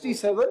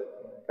 967,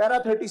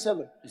 Para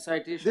 37.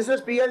 Citation. This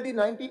is PLD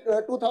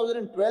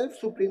 2012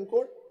 Supreme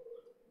Court,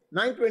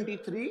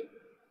 923,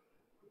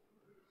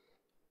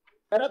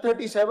 Para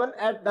 37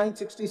 at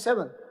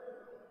 967.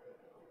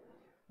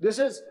 This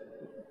is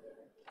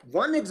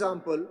one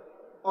example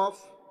of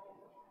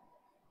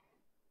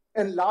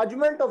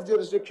enlargement of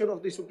jurisdiction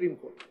of the Supreme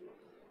Court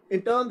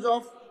in terms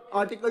of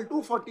Article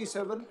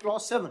 247,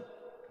 Clause 7,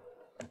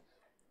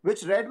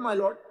 which read, my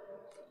lord,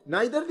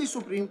 neither the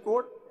Supreme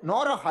Court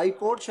nor a High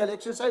Court shall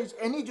exercise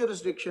any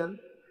jurisdiction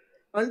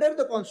under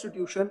the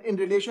Constitution in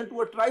relation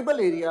to a tribal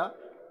area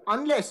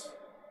unless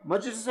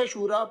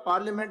Majlis-e-Shura,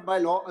 Parliament by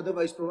law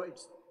otherwise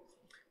provides.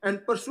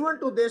 And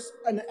pursuant to this,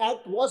 an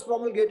act was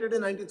promulgated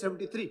in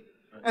 1973.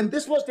 And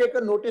this was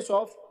taken notice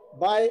of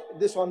by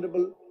this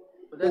honorable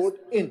court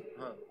in.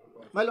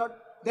 My lord,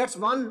 that's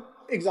one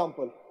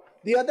example.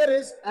 The other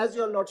is, as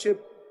your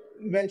lordship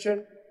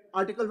mentioned,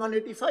 Article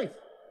 185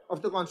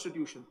 of the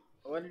Constitution.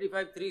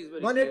 185.3 is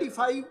very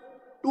 185,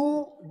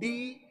 2,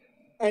 D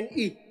and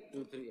E.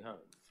 2, 3,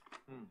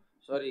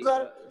 Sorry,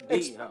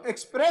 D.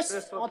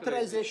 Express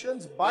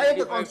authorizations by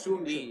the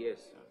Constitution. D, yes.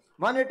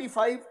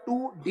 185,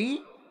 2,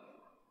 D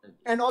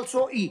and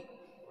also E.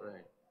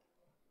 Right.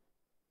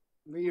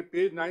 नहीं, ये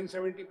page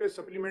 970 पे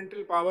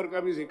supplemental power का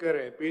भी जिक्र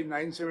है. Page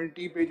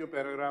 970 पे जो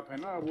paragraph है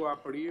ना, वो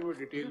आप पढ़िए, वो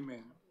डिटेल में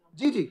है.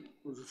 जी जी.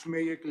 उसमें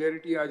ये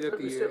क्लैरिटी आ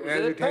जाती है.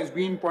 As it has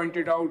been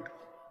pointed out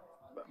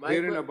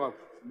here and above.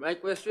 My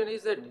question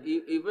is that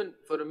even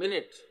for a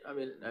minute, I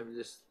mean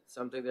just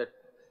something that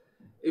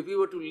if we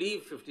were to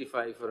leave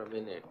 55 for a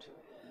minute,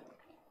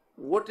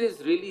 what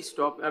is really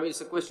stopping? I mean,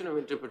 it's a question of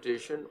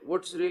interpretation.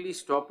 What's really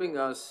stopping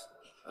us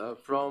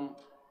from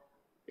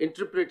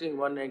interpreting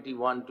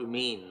 191 to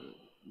mean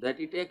that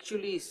it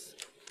actually is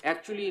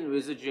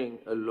envisaging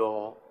a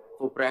law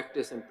for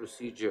practice and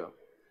procedure?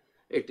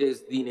 It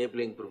is the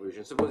enabling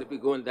provision. Suppose if we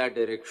go in that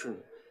direction,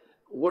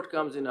 what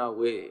comes in our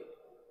way?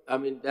 I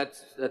mean, that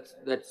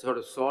sort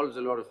of solves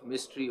a lot of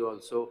mystery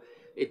also.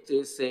 It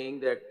is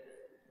saying that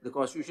the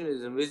Constitution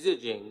is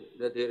envisaging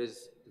that the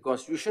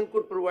Constitution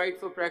could provide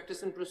for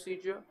practice and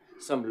procedure,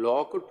 some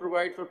law could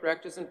provide for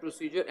practice and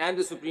procedure, and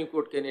the Supreme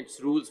Court can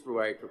its rules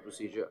provide for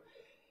procedure.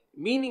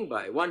 Meaning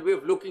by, one way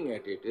of looking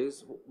at it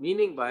is,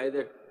 meaning by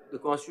that the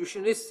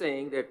Constitution is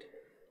saying that,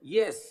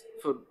 yes,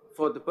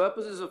 for the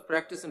purposes of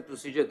practice and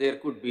procedure, there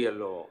could be a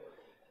law.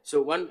 So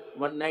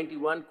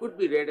 191 could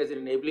be read as an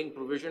enabling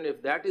provision.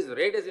 If that is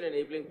read as an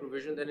enabling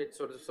provision, then it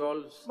sort of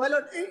solves... My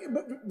lord,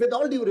 with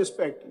all due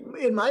respect,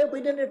 in my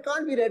opinion, it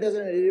can't be read as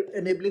an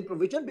enabling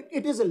provision.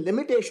 It is a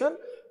limitation,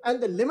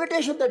 and the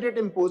limitation that it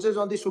imposes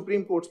on the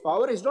Supreme Court's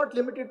power is not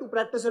limited to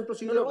practice and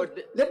procedure. No, but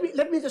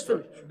let me just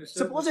finish.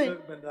 Supposing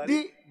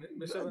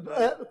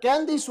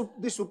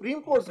the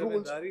Supreme Court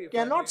rules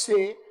cannot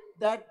say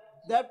that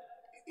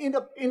in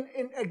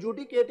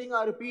adjudicating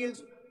our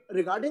appeals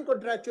regarding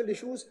contractual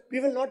issues, we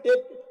will not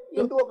take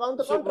into account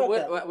the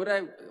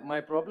contract. My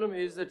problem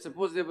is that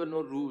suppose there were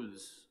no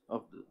rules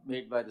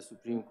made by the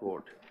Supreme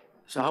Court.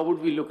 So how would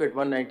we look at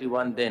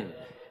 191 then?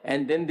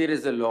 And then there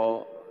is a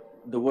law,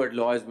 the word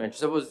law is mentioned.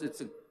 Suppose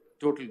it's a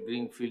total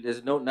green field,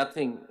 there's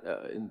nothing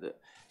in the...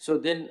 So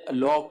then a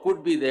law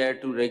could be there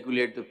to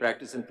regulate the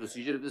practice and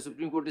procedure. If the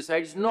Supreme Court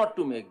decides not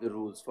to make the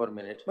rules for a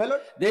minute,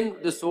 then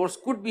the source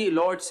could be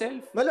law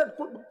itself.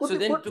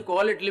 To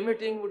call it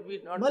limiting would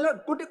be not... My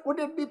lord, could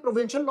it be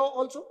provincial law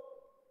also?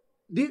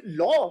 The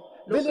law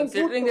will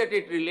considering that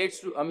it relates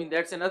to, I mean,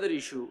 that's another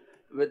issue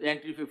with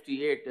entry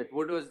 58, that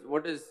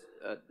what does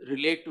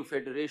relate to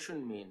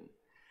federation mean?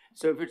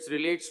 So if it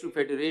relates to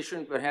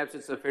federation, perhaps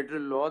it's a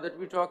federal law that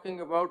we're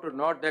talking about or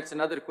not. That's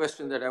another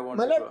question that I want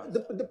to ask.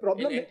 The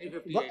problem,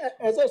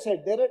 as I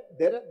said,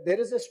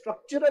 there is a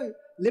structural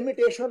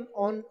limitation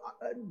on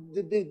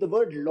the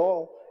word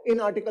law in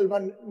Article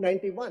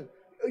 191.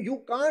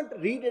 You can't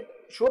read it.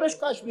 Shoresh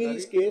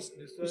Kashmiri's case,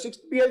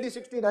 PLD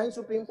 69,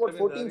 Supreme Court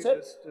 14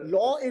 said,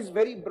 law is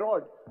very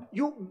broad.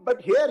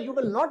 But here you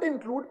will not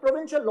include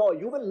provincial law.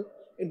 You will,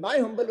 in my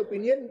humble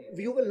opinion,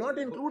 you will not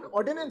include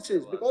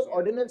ordinances, because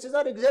ordinances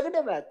are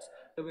executive acts.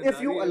 If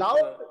you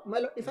allow,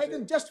 if I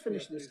can just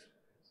finish this,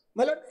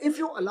 if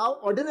you allow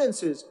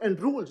ordinances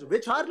and rules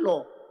which are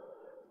law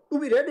to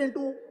be read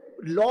into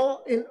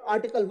law in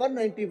Article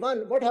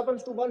 191, what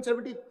happens to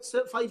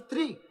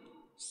 175.3?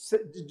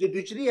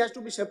 Judiciary has to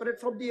be separate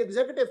from the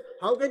executive.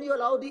 How can you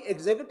allow the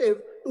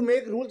executive to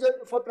make rules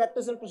for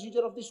practice and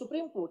procedure of the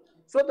Supreme Court?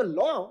 So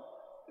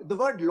the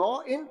word law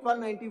in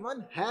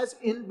 191 has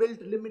inbuilt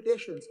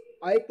limitations.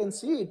 I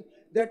concede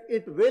that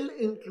it will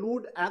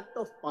include Act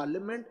of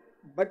Parliament,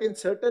 but in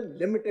certain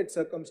limited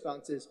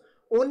circumstances.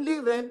 Only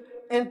when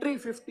entry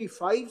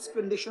 55's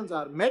conditions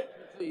are met.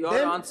 So your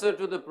answer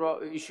to the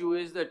issue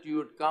is that you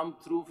would come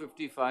through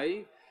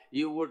 55,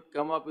 you would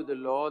come up with a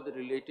law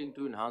relating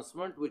to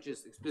enhancement, which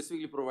is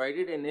explicitly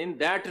provided, and in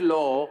that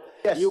law,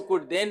 you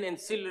could then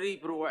ancillary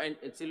provide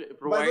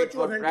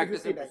for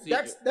practice and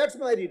procedure. That's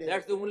my reading.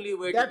 That's the only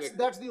way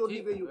That's the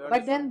only way you can.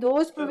 But then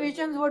those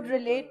provisions would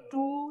relate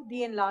to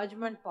the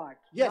enlargement part,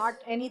 not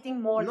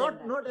anything more than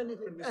that. Not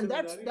anything. And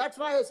that's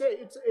why I say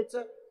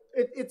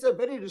it's a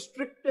very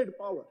restricted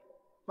power.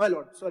 My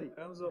lord, sorry. In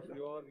terms of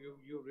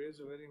you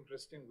raised a very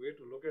interesting way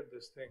to look at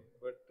this thing,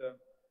 but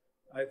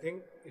I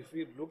think if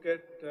we look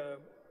at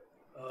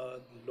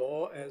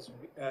law as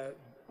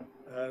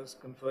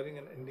conferring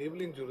an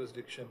enabling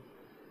jurisdiction,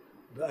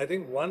 I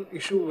think one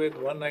issue with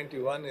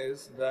 191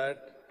 is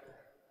that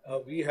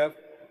we have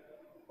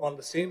on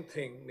the same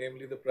thing,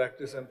 namely the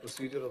practice and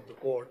procedure of the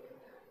court,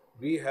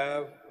 we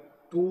have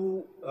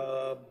two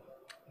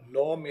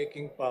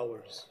law-making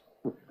powers.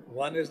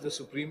 One is the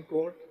Supreme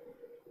Court.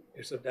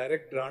 It's a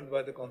direct grant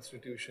by the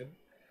Constitution.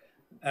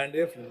 And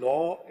if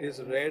law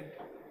is read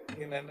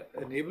in an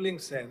enabling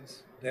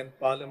sense, then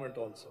Parliament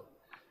also.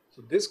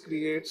 So this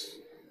creates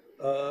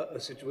a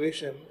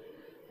situation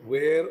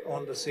where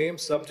on the same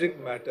subject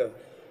matter,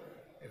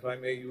 if I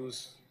may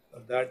use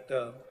that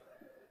term,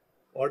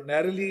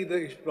 ordinarily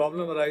the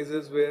problem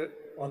arises where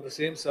on the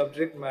same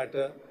subject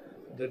matter,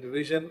 the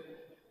division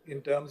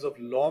in terms of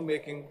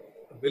law-making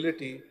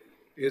ability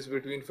is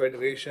between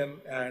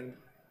federation and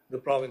the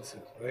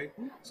provinces, right?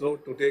 So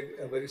to take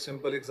a very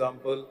simple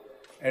example,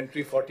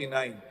 entry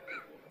 49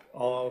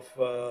 of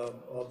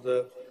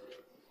the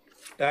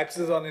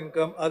taxes on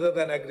income other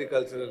than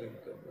agricultural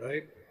income,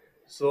 right?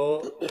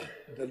 So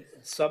the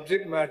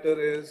subject matter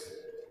is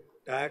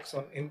tax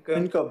on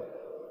income.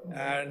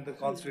 And the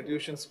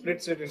constitution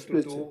splits it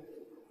into two.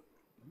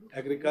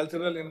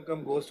 Agricultural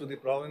income goes to the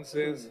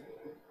provinces,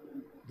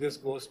 this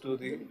goes to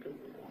the,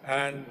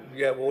 and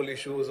we have all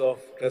issues of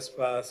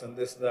trespass and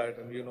this, that,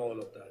 and you know all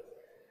of that.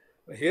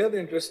 But here the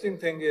interesting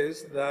thing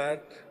is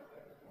that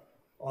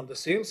on the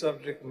same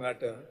subject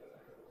matter,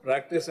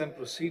 practice and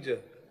procedure,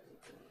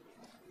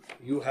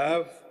 you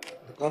have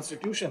the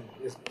constitution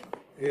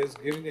is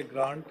giving a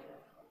grant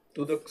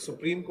to the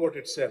Supreme Court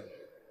itself.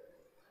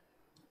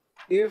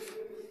 If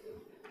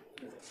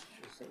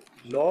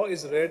law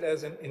is read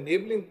as an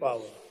enabling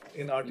power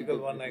in Article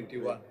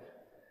 191,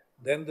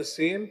 then the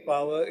same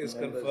power is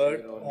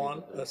conferred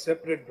on a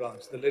separate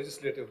branch, the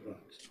legislative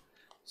branch.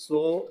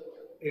 So,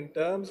 in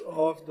terms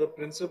of the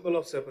principle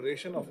of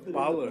separation of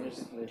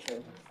powers,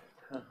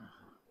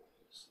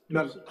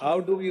 how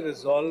do we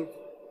resolve,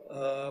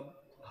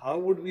 how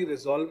would we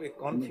resolve a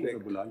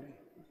conflict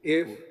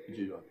if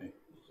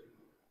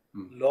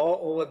law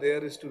over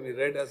there is to be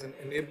read as an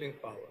enabling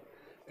power?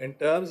 In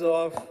terms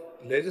of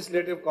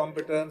legislative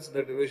competence,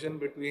 the division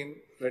between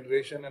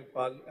federation and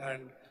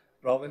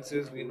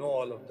provinces, we know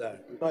all of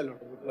that.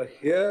 But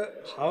here,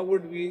 how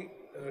would we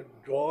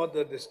draw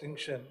the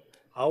distinction?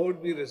 How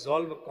would we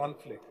resolve a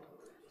conflict?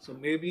 So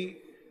maybe,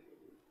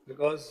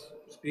 because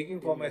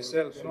speaking for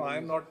myself, I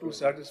am not too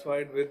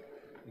satisfied with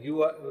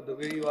the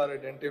way you are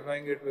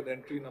identifying it with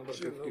entry number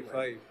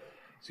 55.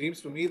 Seems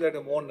to me that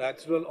a more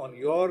natural on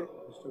your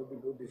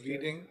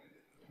reading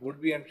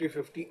would be entry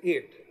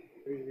 58.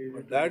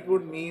 But that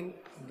would mean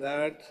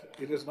that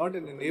it is not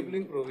an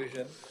enabling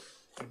provision.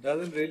 It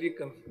doesn't really,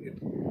 it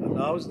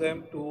allows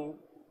them to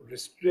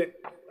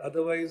restrict.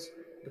 Otherwise,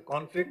 the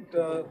conflict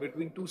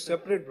between two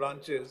separate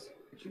branches,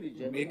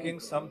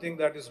 making something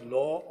that is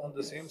law on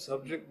the same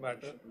subject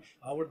matter,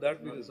 how would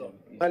that be resolved?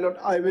 My Lord,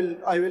 I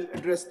will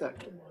address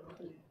that.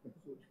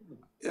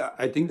 Yeah,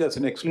 I think that's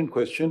an excellent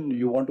question.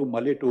 You want to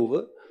mull it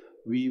over.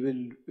 We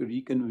will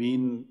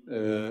reconvene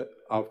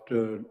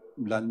after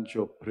lunch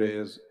or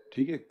prayers.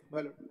 ठीक है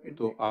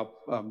तो आप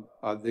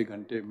आधे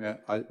घंटे में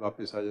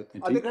वापस आ जाते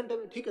हैं आधे घंटे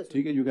में ठीक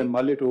है you can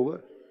mull it over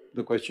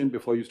the question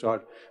before you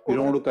start. We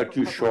don't want to cut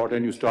you short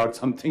and you start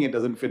something it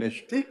doesn't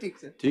finish. ठीक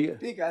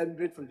है I'm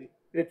grateful जी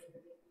grateful